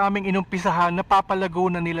doon sa aming inumpisahan, napapalago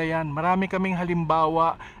na nila yan. Marami kaming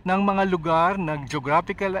halimbawa ng mga lugar na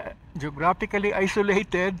geographically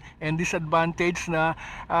isolated and disadvantaged na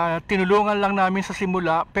tinulungan lang namin sa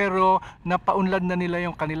simula, pero napaunlad na nila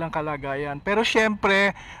yung kanilang kalagayan. Pero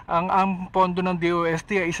syempre, ang pondo ng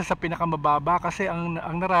DOST ay isa sa pinakamababa kasi ang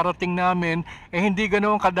nararating namin hindi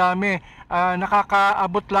ganoon kadami.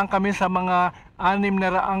 Nakakaabot lang kami sa mga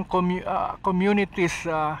 600 communities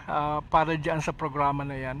para dyan sa programa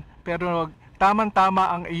na yan. Pero tama-tama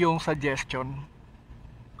ang iyong suggestion.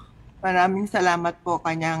 Maraming salamat po,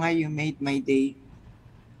 kanya nga, you made my day.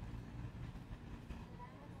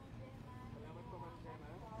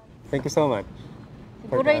 Thank you so much.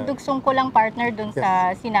 Siguro idugsong ko lang, partner, dun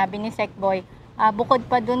sa sinabi ni Secboy. Bukod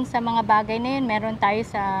pa dun sa mga bagay na yun, meron tayo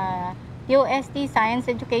sa DOST Science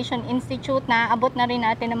Education Institute na abot na rin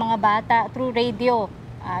natin ng mga bata through radio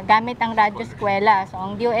gamit ang radyo eskwela. So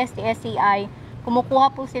ang DOST-STII,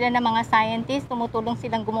 kumukuha po sila ng mga scientists, tumutulong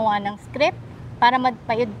silang gumawa ng script para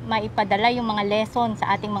maipadala yung mga lesson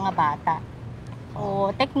sa ating mga bata.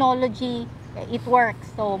 So technology, it works.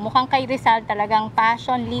 So mukhang kay Rizal talagang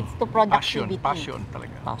passion leads to productivity. Passion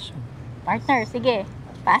talaga. Passion. Partner, sige,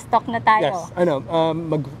 fast talk na tayo. Yes,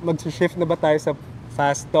 mag-shift na ba tayo sa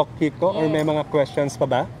fast talk, Kiko? Or may mga questions pa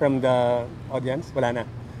ba from the audience? Wala na.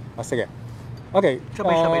 Sige. Okay.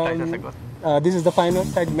 Sabay-sabay tayo sasagot. This is the final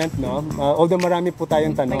segment, no? Although marami po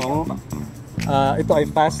tayong tanong, ito ay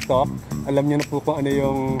fast talk. Alam niyo na po kung ano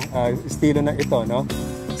yung estilo na ito, no?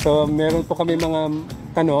 So, meron po kami mga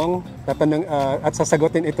tanong at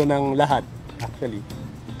sasagutin ito ng lahat, actually.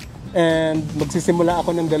 And magsisimula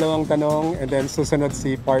ako ng 2 tanong, and then susunod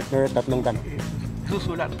si partner 3 tanong.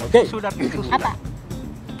 Susulat. Okay. Susulat. Apa.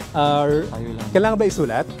 Kailangan ba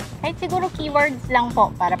isulat? Kahit siguro keywords lang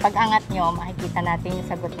po para pag angat nyo, makikita natin yung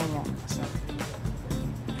sagot ninyo.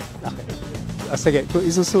 Okay. Sige, kung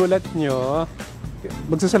isusulat nyo,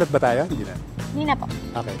 magsusulat ba tayo? Hindi na. Hindi na po.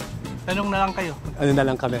 Okay. Tanong na lang kayo. Ano na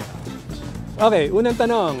lang kami. Okay, unang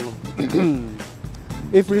tanong.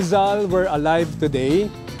 If Rizal were alive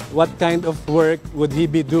today, what kind of work would he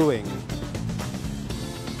be doing?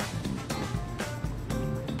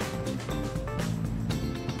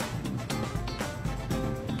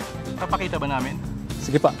 Papakita ba namin?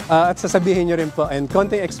 Sige po. At sasabihin nyo rin po, and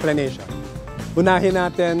konting explanation. Unahin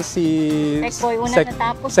natin si... Secboy una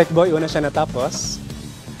natapos. Secboy una siya natapos.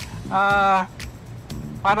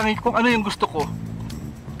 Parang kung ano yung gusto ko.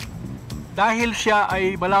 Dahil siya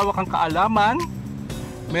ay malawak ang kaalaman,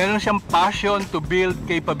 meron siyang passion to build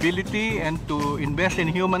capability and to invest in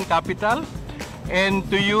human capital and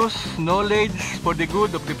to use knowledge for the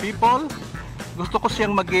good of the people. Gusto ko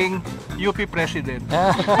siyang maging UP President.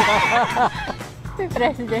 UP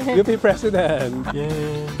President. UP President. Yeah.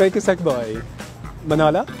 Thank you, Secboy.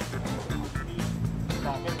 Manala?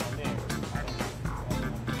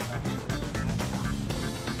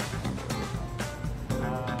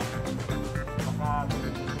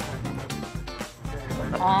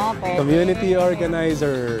 Pwede. Community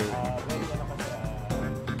organizer.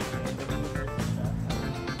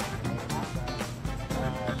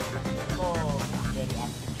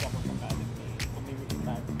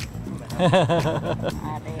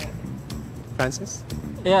 Francis?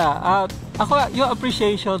 Yeah, ako yung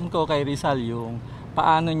appreciation ko kay Rizal yung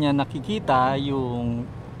paano niya nakikita yung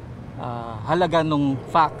halaga ng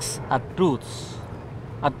facts at truths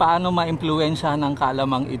at paano ma-impluwensya ng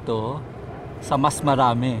kaalamang ito sa mas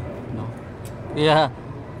marami, no? Yeah,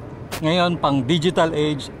 ngayon pang digital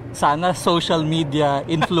age, sana social media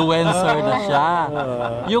influencer na siya.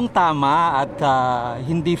 Yung tama at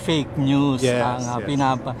hindi fake news ang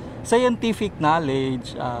scientific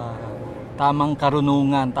knowledge, tamang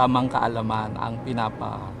karunungan, tamang kaalaman ang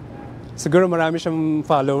Siguro marami siyang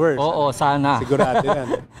followers. Oo, sana. Sigurado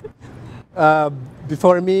yan.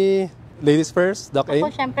 Before me, ladies first, Doc A.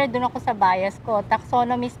 Ako, syempre, doon ako sa bias ko.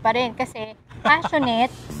 Taxonomist pa rin kasi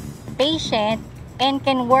passionate, patient, and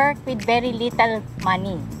can work with very little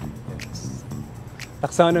money. Yes.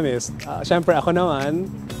 Taxonomist. Syempre, ako naman,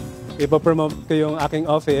 ipopromote ko yung aking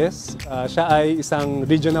office. Siya ay isang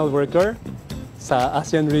regional worker sa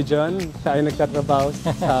ASEAN region. Siya ay nagtatrabaho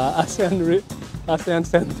sa ASEAN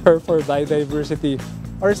Center for Biodiversity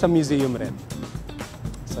or sa museum rin.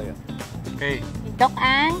 So, yun. Okay. Doc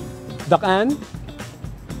Ann? Doc Ann?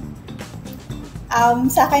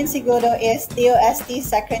 Sa akin siguro is DOST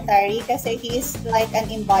Secretary kasi he is like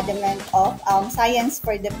an embodiment of science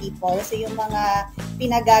for the people. So yung mga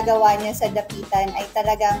pinagagawa niya sa dapitan ay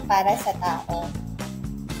talagang para sa tao.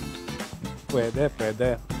 Pwede.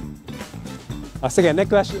 Sige,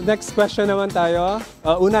 next question naman tayo.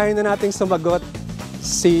 Unahin na nating sumagot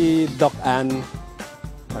si Doc Ann.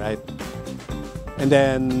 Alright. And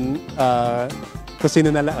then, kung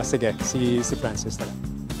sino na lang. Sige, si Francis na lang.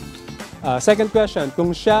 Second question,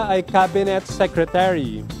 kung siya ay cabinet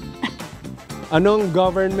secretary, anong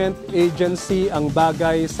government agency ang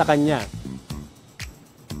bagay sa kanya?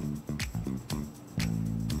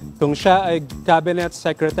 Kung siya ay cabinet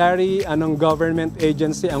secretary, anong government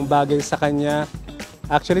agency ang bagay sa kanya?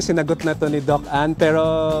 Actually, sinagot na to ni Doc Ann,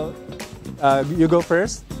 pero you go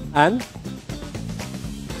first, Ann?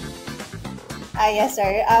 Yes,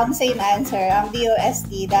 sir. Same answer.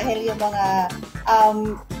 DOST dahil yung mga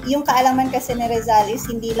yung kaalaman kasi ni Rizal is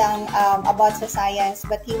hindi lang about sa science,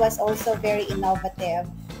 but he was also very innovative.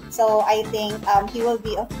 So I think he will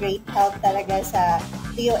be of great help talaga sa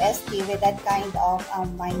DOST with that kind of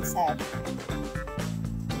mindset.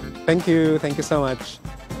 Thank you so much.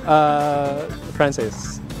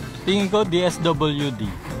 Francis? Tingin ko DSWD.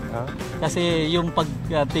 Kasi yung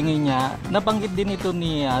pagtingin niya, nabanggit din ito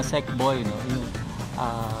ni Secboy, no? Yung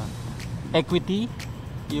equity,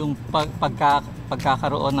 yung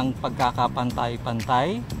pagkakaroon ng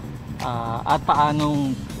pagkakapantay-pantay, at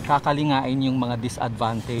paanong kakalingain yung mga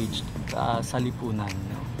disadvantaged sa lipunan,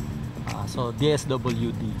 no? So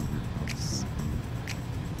DSWD.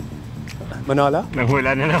 Manola?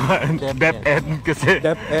 Nanghula na naman. DepEd kasi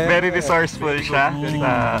very resourceful siya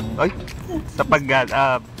sa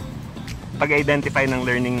pag-identify ng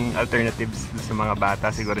learning alternatives sa mga bata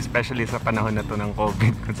siguro, especially sa panahon na to ng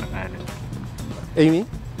COVID kung sakali. Amy?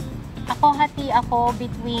 Hati ako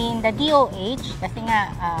between the DOH kasi nga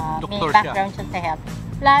may Doktor background siya sa health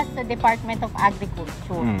plus the Department of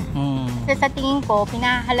Agriculture. Kasi sa tingin ko,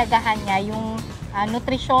 pinahalagahan niya yung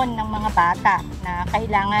nutrisyon ng mga bata na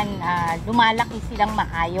kailangan lumalaki silang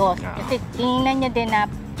maayos. Kasi tingnan niya din na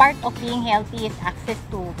part of being healthy is access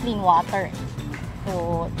to clean water.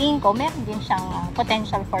 So, tingin ko, meron din siyang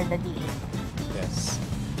potential for the DA. Yes.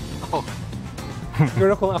 Ako.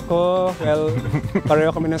 Siguro kung ako, well,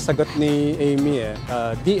 pareho kami ng sagot ni Amy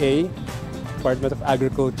DA, Department of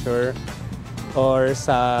Agriculture, or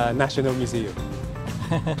sa National Museum.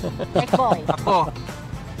 Boy. Ako.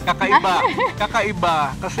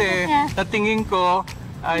 Kakaiba. Kasi sa tingin ko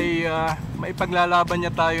ay maipaglalaban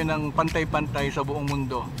niya tayo ng pantay-pantay sa buong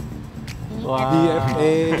mundo. Wow.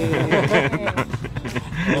 DFA.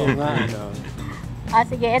 Oo nga, ano.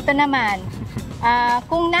 Sige, ito naman.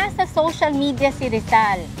 Kung nasa social media si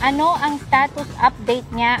Rizal, ano ang status update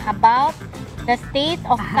niya about the state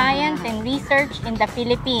of science and research in the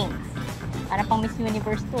Philippines? Para pang Miss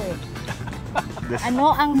Universe to eh.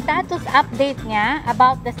 Ano ang status update niya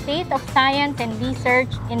about the state of science and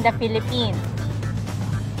research in the Philippines?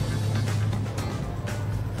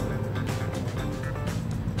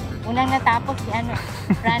 Unang natapos si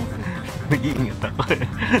Francis. Nag-iingat ako.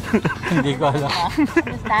 Hindi ko alam.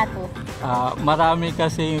 Ano status? Marami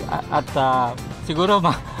kasi at siguro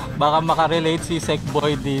baka makarelate si Sec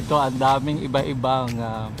Boy dito. Ang daming iba-ibang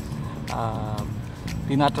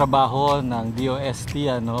tinatrabaho ng DOST,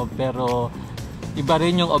 pero iba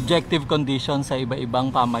rin yung objective condition sa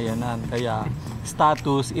iba-ibang pamayanan. Kaya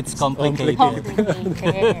status, it's complicated.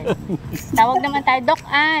 Complicated. Tawag naman tayo, Doc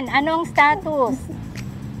Ann, anong status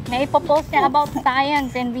na ipopost niya about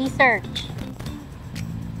science and research?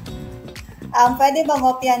 Pwede ba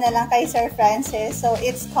ngopya na lang kay Sir Francis? So,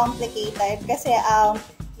 it's complicated kasi,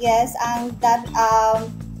 yes,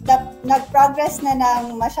 nag-progress na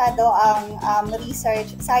ng masyado ang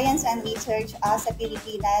research, science and research sa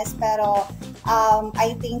Pilipinas, pero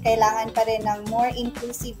I think kailangan pa rin ng more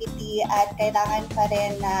inclusivity at kailangan pa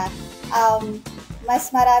rin na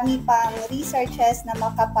mas marami pang researches na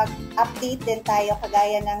makapag-update din tayo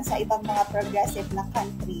kagaya ng sa ibang mga progressive na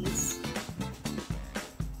countries.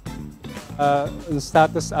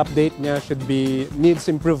 Status update niya should be needs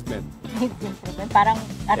improvement. Needs improvement. Parang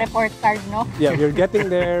a report card, no? Yeah, we're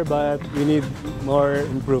getting there, but we need more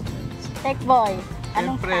improvements. Tech Boy,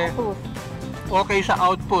 anong Siyempre, status? Okay sa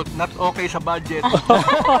output, not okay sa budget.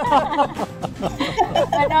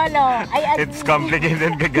 Manolo, I agree. It's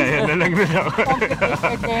complicated, kagaya na lang din ako.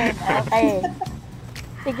 Complicated din. Okay.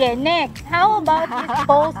 Sige, next. How about this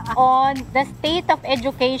post on the state of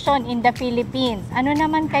education in the Philippines? Ano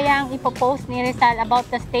naman kaya ang ipopost ni Rizal about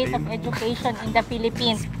the state of education in the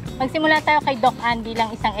Philippines? Magsimula tayo kay Doc Ann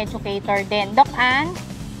bilang isang educator din. Doc Ann?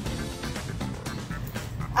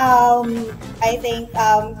 I think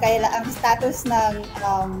ang status ng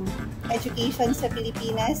education sa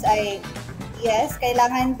Pilipinas ay yes,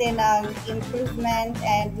 kailangan din ng improvement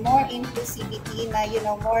and more inclusivity na,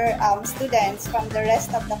 more students from the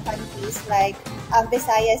rest of the countries like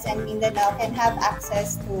Visayas and Mindanao can have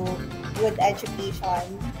access to good education.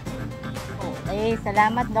 Okay,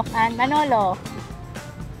 salamat Doc Ann. Manolo?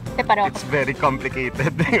 It's very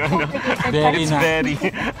complicated. Complicated. It's very,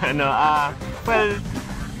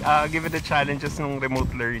 given the challenges ng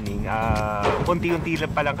remote learning, unti-unti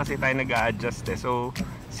lang pa lang kasi tayo nag-a-adjust eh. So,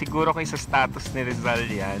 siguro kay sa status ni Rizal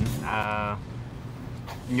yan,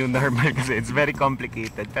 new normal kasi it's very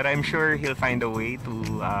complicated. Pero I'm sure he'll find a way to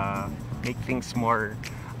make things more,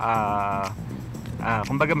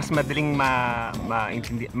 kumbaga mas madaling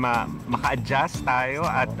maka-adjust tayo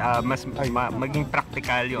at mas maging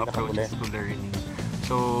practical yung approaches to learning.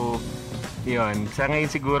 So, yun. Sa ngayon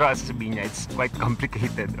siguro, as sabihin niya, it's quite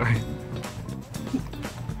complicated.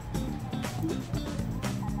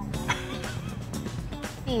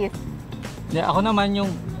 Steve? Yeah, ako naman yung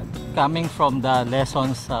coming from the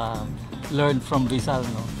lessons learned from Rizal,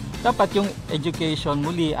 no? Dapat yung education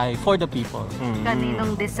muli ay for the people.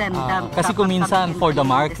 Kaninong descendant. Kasi kung minsan for the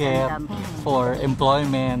market, for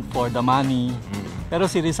employment, for the money. Pero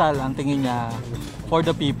si Rizal, ang tingin niya, for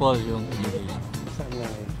the people yung education.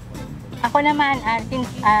 Ako naman, since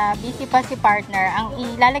busy pa si partner, ang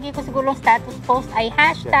ilalagay ko siguro status post ay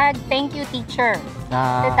 #ThankYouTeacher.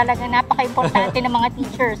 Kasi talagang napaka-importante ng mga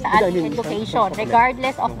teachers sa ating education.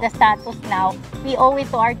 Regardless of the status now, we owe it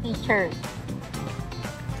to our teachers.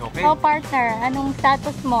 Okay. So partner, anong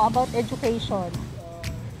status mo about education?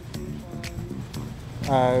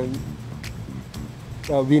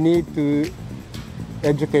 We need to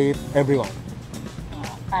educate everyone.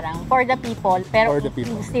 Parang for the people, pero For the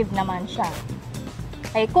people. inclusive naman siya.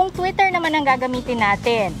 Okay, kung Twitter naman ang gagamitin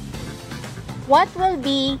natin, what will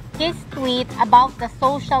be his tweet about the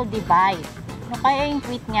social divide? Ano kaya yung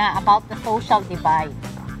tweet niya about the social divide?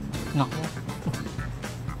 Naku.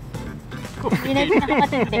 Hindi na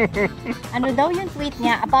pinakamatindi. Ano daw yung tweet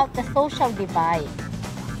niya about the social divide?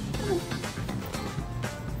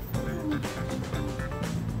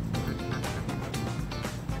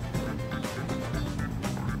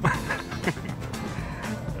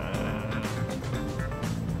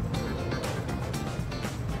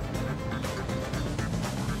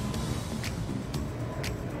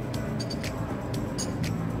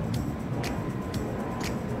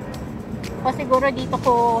 O siguro dito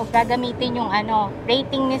ko gagamitin yung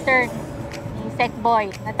rating ni Sir, ni Sec Boy,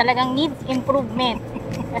 na talagang needs improvement.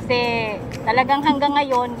 Kasi talagang hanggang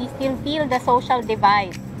ngayon, we still feel the social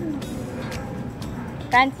divide.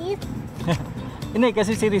 Francis? Hindi,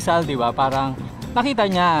 kasi si Rizal, di ba, parang nakita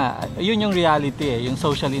niya, yun yung reality yung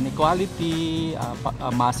social inequality,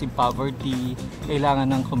 massive poverty,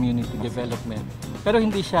 kailangan ng community development. Pero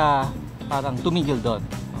hindi siya parang tumigil doon.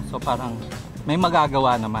 So parang may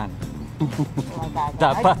magagawa naman.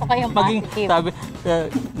 Dapat maging sabi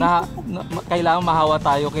kailangan mahawa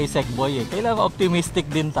tayo kay Secboy Kailangan optimistic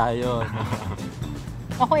din tayo.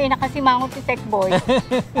 Ako nakasimangot si Secboy.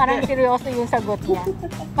 Parang seryoso yung sagot niya.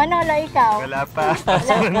 Manolo, ikaw? Wala pa.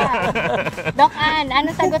 Doc Ann,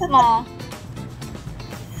 ano sagot mo?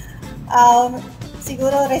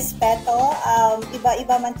 Siguro respeto.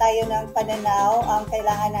 Iba-iba man tayo ng pananaw.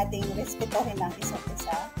 Kailangan nating respetuhin ang isa't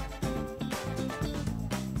isa.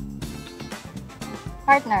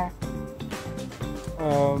 Partner?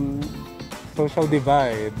 Social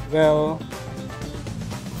divide. Well,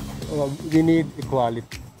 we need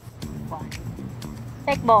equality.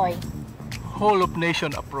 Secboy? Whole of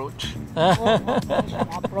nation approach. Whole of nation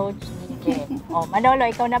approach needed. Manolo,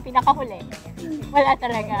 ikaw na pinakahuli. Wala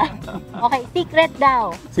talaga. Okay, secret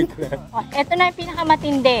daw. Secret. Ito na yung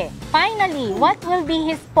pinakamatindi. Finally, what will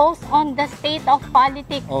be his post on the state of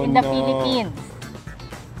politics in the Philippines?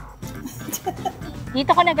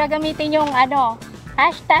 Dito ko nagagamitin yung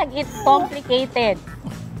hashtag it's complicated.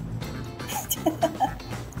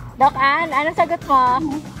 Doc Ann, anong sagot mo?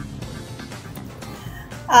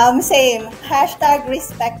 Same. Hashtag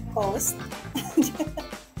respect post.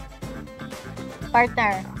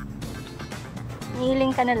 Partner,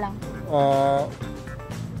 hiling ka na lang.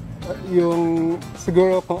 Yung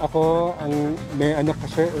siguro kung ako ang may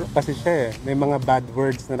kasi siya may mga bad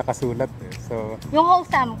words na nakasulat So yung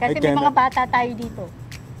wholesome kasi may mga bata tayo dito.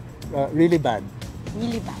 Really bad.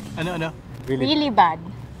 Really bad. Ano? Really bad.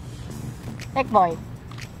 Secboy.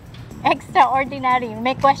 Extraordinary.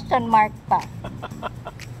 May question mark pa.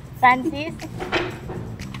 Francis?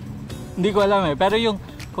 Hindi ko alam pero yung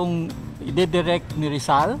kung i-direct ni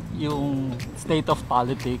Rizal yung state of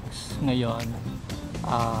politics ngayon,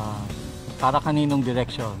 para kaninong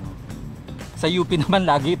direction? Sa UP naman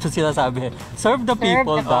lagi ito sinasabi, serve the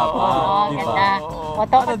people dapat. Ganda.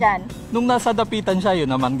 Boto ko dyan. Nung nasa dapitan siya, yun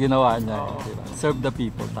naman ginawa niya. Diba? Serve the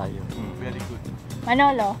people tayo. Very good.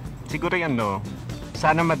 Manolo? Siguro yan,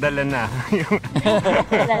 sana madala na.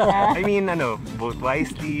 I mean, vote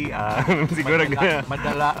wisely. Siguro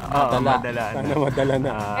madala. Sana madala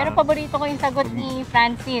na. Pero paborito ko yung sagot ni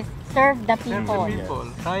Francis. Serve the people. Serve the people.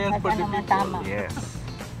 Science for the people. Tama. Yes.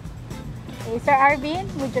 Okay, Sir Arvin,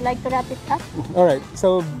 would you like to wrap it up? All right.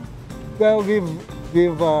 So, well, we've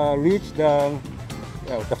reached the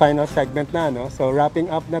final segment na, So, wrapping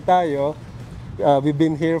up na tayo. We've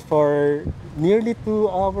been here for nearly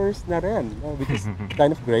 2 hours na rin, which is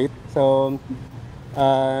kind of great. So,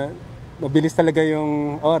 mabilis talaga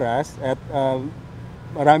yung oras at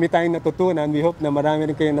marami tayong natutunan. We hope na marami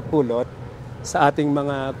rin kayong napulot sa ating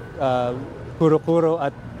mga kuro-kuro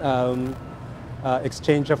at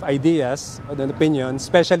exchange of ideas and opinions,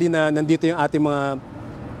 especially na nandito yung ating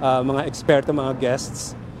mga eksperto, mga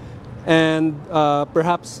guests. And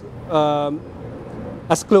perhaps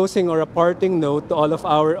as closing or a parting note to all of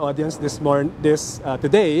our audience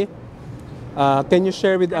today, can you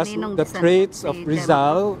share with us the traits of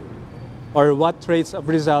Rizal, or what traits of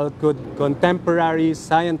Rizal could contemporary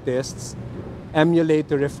scientists emulate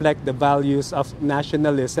to reflect the values of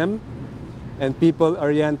nationalism and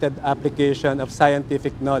people-oriented application of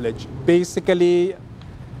scientific knowledge? Basically,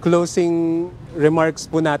 closing remarks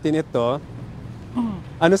po natin ito.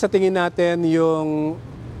 Ano sa tingin natin yung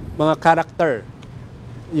mga character,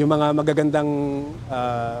 yung mga magagandang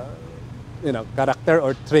character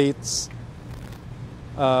or traits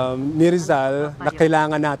ni Rizal na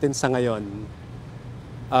kailangan natin sa ngayon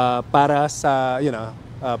para sa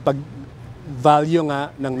pag-value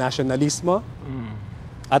nga ng nationalismo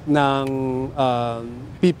at ng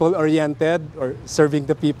people-oriented or serving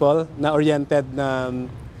the people na oriented na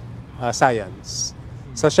science.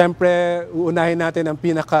 So, syempre, uunahin natin ang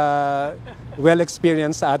pinaka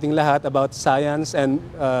well-experienced sa ating lahat about science and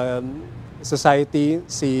society,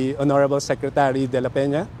 si Honorable Secretary de la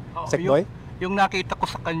Peña. Secboy? Yung nakita ko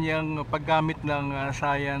sa kanyang paggamit ng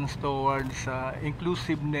science towards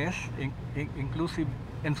inclusiveness, inclusive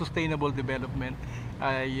and sustainable development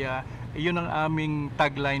ay yun ang aming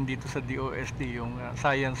tagline dito sa DOST, yung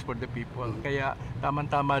science for the people. Kaya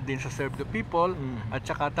tama-tama din sa serve the people at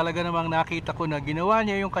saka talaga namang nakita ko na ginawa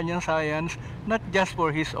niya yung kanyang science not just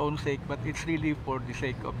for his own sake but it's really for the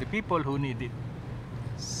sake of the people who need it.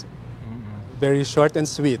 Very short and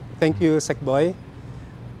sweet. Thank you, Secboy.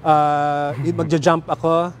 Magja-jump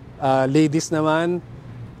ako. Ladies naman,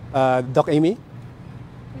 Doc Amy?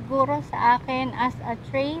 Siguro sa akin as a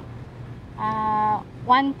trait,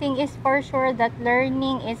 one thing is for sure that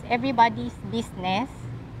learning is everybody's business.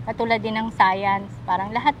 Katulad din ng science, parang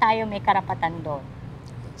lahat tayo may karapatan doon.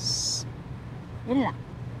 Yun lang.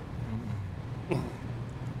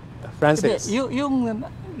 Francis? Yung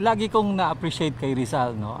lagi kong na-appreciate kay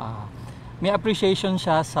Rizal, no? May appreciation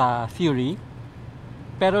siya sa theory,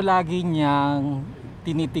 pero lagi niyang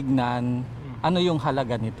tinitignan ano yung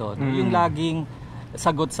halaga nito. No? Yung laging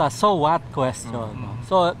sagot sa so what question. No?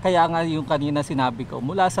 So kaya nga yung kanina sinabi ko,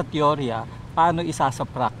 mula sa teorya, paano isa sa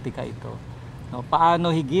praktika ito? No? Paano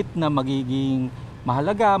higit na magiging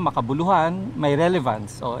mahalaga, makabuluhan, may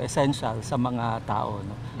relevance o essential sa mga tao.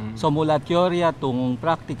 No? So mula teorya tungong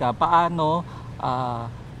praktika, paano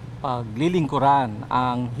paglilingkuran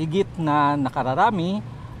ang higit na nakararami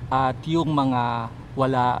at yung mga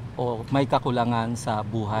wala o may kakulangan sa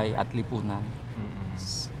buhay at lipunan.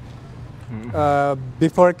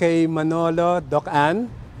 Before kay Manolo, Doc Ann,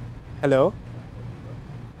 hello?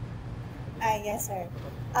 Yes, sir.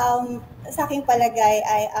 Sa aking palagay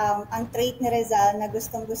ay ang trait ni Rizal na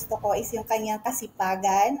gustong-gusto ko is yung kanyang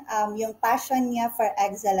kasipagan, yung passion niya for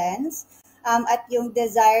excellence, at yung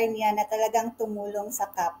desire niya na talagang tumulong sa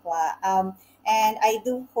kapwa. And I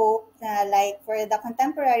do hope na like for the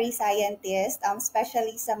contemporary scientists,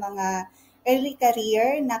 especially sa mga early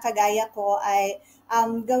career na kagaya ko ay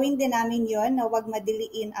gawin din namin yun na huwag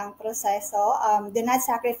madiliin ang proseso. Do not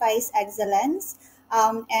sacrifice excellence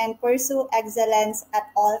and pursue excellence at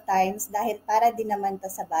all times dahil para din naman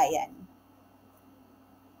to sa bayan.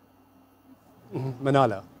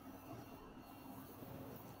 Manolo?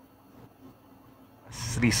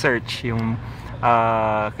 Research yung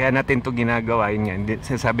kaya natin to ginagawa yun yan.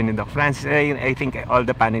 Sinasabi ni Doc Francis, I think all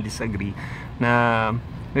the panelists agree na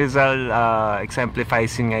Rizal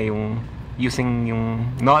exemplifies yun nga yung using yung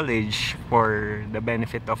knowledge for the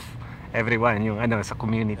benefit of everyone, yung sa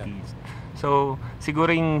communities. So siguro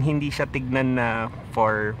yung hindi siya tignan na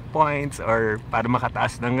for points or para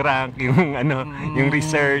makataas ng rank yung yung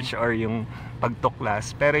research or yung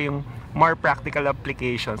pagtuklas, pero yung more practical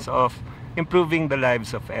applications of improving the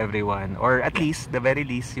lives of everyone, or at least, the very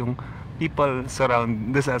least, yung people sa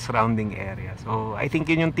surrounding area. So, I think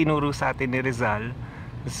yun yung tinuro sa atin ni Rizal.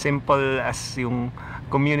 Simple as yung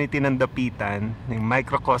community ng Dapitan, yung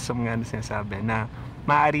microcosm nga na sinasabi, na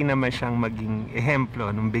maaari naman siyang maging ehemplo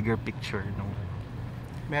ng bigger picture.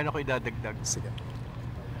 Meron ako idadagdag. Sige.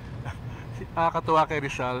 Katuwa kay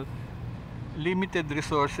Rizal, limited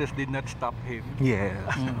resources did not stop him. Yes.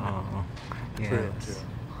 Yes. True.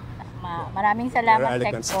 Maraming salamat,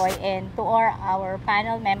 Secboy, and to all our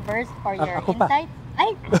panel members for your Ako pa. insights. Ay,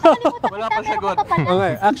 nakalimutan Wala kita, pa meron sagot. ka pa pala.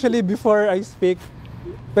 Okay. Actually, before I speak,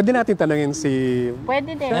 pwede natin tanungin si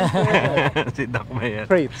Pwede din. Si Doc Mayer.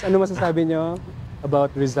 traits. Ano masasabi nyo about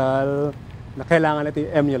Rizal na kailangan natin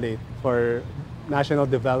emulate for national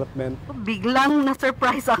development? Biglang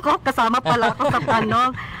na-surprise ako, kasama pala ako sa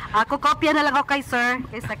tanong. Kopya na lang ako kay Sir,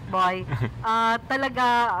 kay Secboy. Talaga,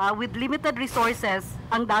 with limited resources,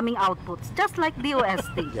 ang daming outputs. Just like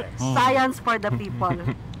DOST. Yes. Science for the people.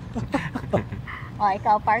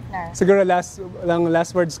 Ikaw, partner. Siguro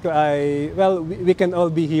last words ko ay, well, we can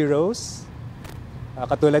all be heroes.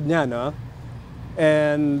 Katulad niya, no?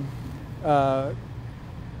 And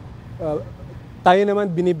tayo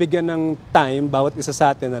naman binibigyan ng time, bawat isa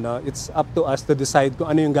sa atin, it's up to us to decide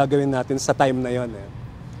kung ano yung gagawin natin sa time na yon,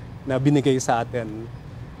 na binigay sa atin.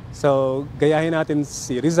 So, gayahin natin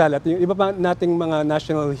si Rizal at yung iba pa nating mga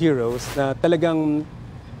national heroes na talagang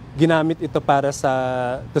ginamit ito para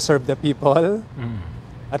to serve the people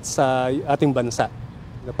at sa ating bansa.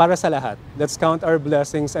 Para sa lahat. Let's count our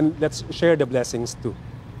blessings and let's share the blessings too.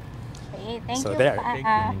 Okay, thank So you, there.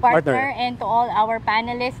 partner, and to all our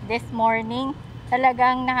panelists this morning.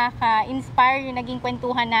 Talagang nakaka-inspire yung naging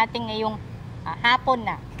kwentuhan natin ngayong hapon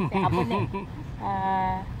na. Kasi hapon na.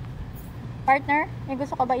 Partner, may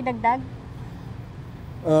gusto ka ba idagdag?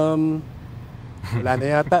 Wala na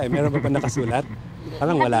yata. Meron ba nakasulat?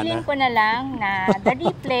 Parang wala na. Ihabilin ko na lang na the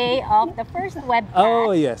replay of the first webcast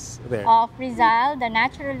Oh, yes. There. of Rizal, the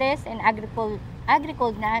naturalist and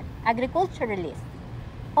agriculturalist,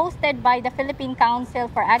 hosted by the Philippine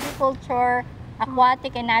Council for Agriculture,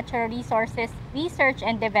 Aquatic and Natural Resources Research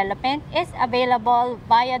and Development, is available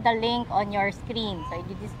via the link on your screen. So,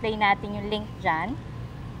 i-display natin yung link dyan.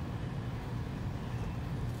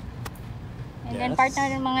 And then, Yes. partner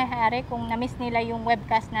ng mga hari, kung na-miss nila yung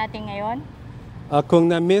webcast natin ngayon,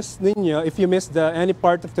 Kung na-miss ninyo, if you missed any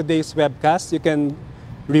part of today's webcast, you can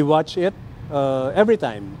rewatch it every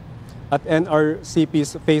time at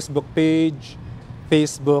NRCP's Facebook page,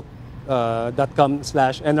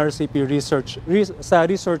 facebook.com/NRCP sa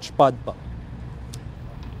Research Pod po.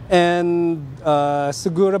 And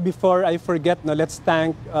siguro before I forget, no, let's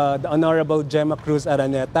thank the Honorable Gemma Cruz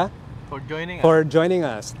Araneta for joining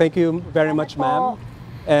us. us. Thank you very much, ma'am.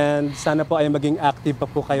 And sana po ay maging active pa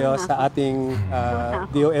po kayo sa ating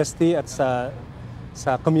DOST at sa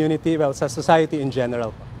community, well, sa society in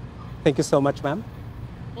general po. Thank you so much, ma'am.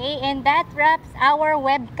 Okay, and that wraps our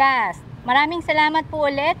webcast. Maraming salamat po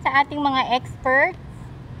ulit sa ating mga experts.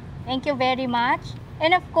 Thank you very much.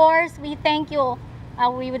 And of course, we thank you.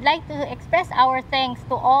 We would like to express our thanks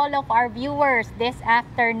to all of our viewers this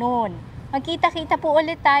afternoon. Magkita-kita po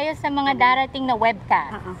ulit tayo sa mga darating na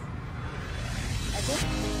webcast. Okay?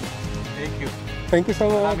 Thank you. Thank you so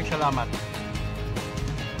much. Maraming salamat.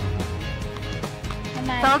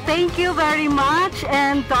 So thank you very much,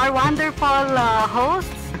 and to our wonderful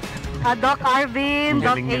hosts, Doc Arvin,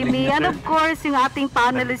 Doc Amy, and of course yung ating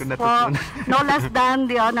panelists po, no less than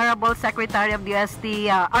the Honorable Secretary of the DOST,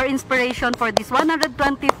 our inspiration for this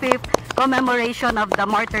 125th commemoration of the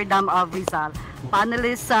Martyrdom of Rizal.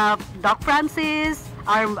 Panelists, Doc Francis,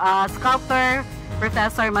 our sculptor,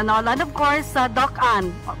 Professor Manolo, and of course Doc Ann,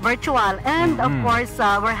 virtual, and of course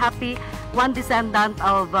we're happy one descendant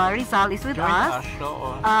of Rizal is with us,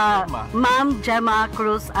 Ma'am Gemma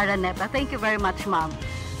Cruz Araneta. Thank you very much, ma'am.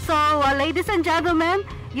 So, ladies and gentlemen,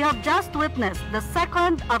 you have just witnessed the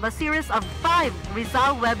second of a series of 5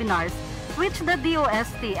 Rizal webinars which the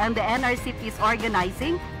DOST and the NRCP is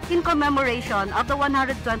organizing in commemoration of the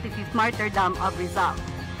 125th Martyrdom of Rizal.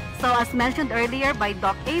 So, as mentioned earlier by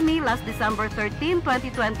Doc Amy, last December 13,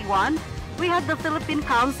 2021, we had the Philippine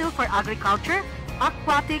Council for Agriculture,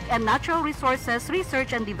 Aquatic and Natural Resources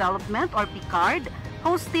Research and Development, or PICARD,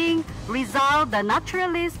 hosting Rizal, the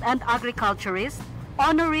naturalist and agriculturist,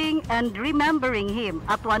 honoring and remembering him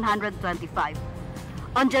at 125.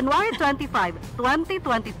 On January 25,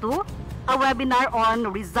 2022, a webinar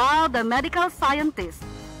on Rizal, the medical scientist,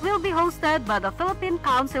 will be hosted by the Philippine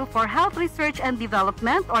Council for Health Research and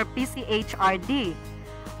Development, or PCHRD.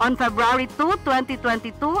 On February 2,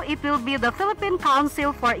 2022, it will be the Philippine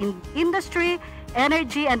Council for Industry,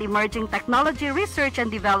 Energy and Emerging Technology Research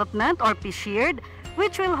and Development, or PCHIRD,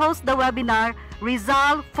 which will host the webinar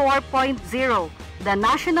Rizal 4.0, the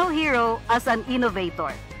National Hero as an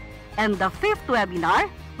Innovator. And the 5th webinar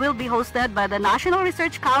will be hosted by the National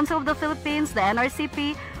Research Council of the Philippines, the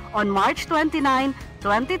NRCP, on March 29,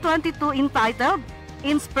 2022, entitled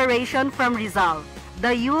Inspiration from Rizal,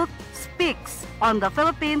 The Youth Speaks on the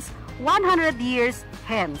Philippines 100 Years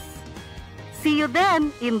Hence. See you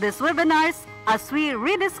then in these webinars as we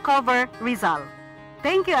rediscover Rizal.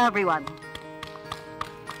 Thank you, everyone.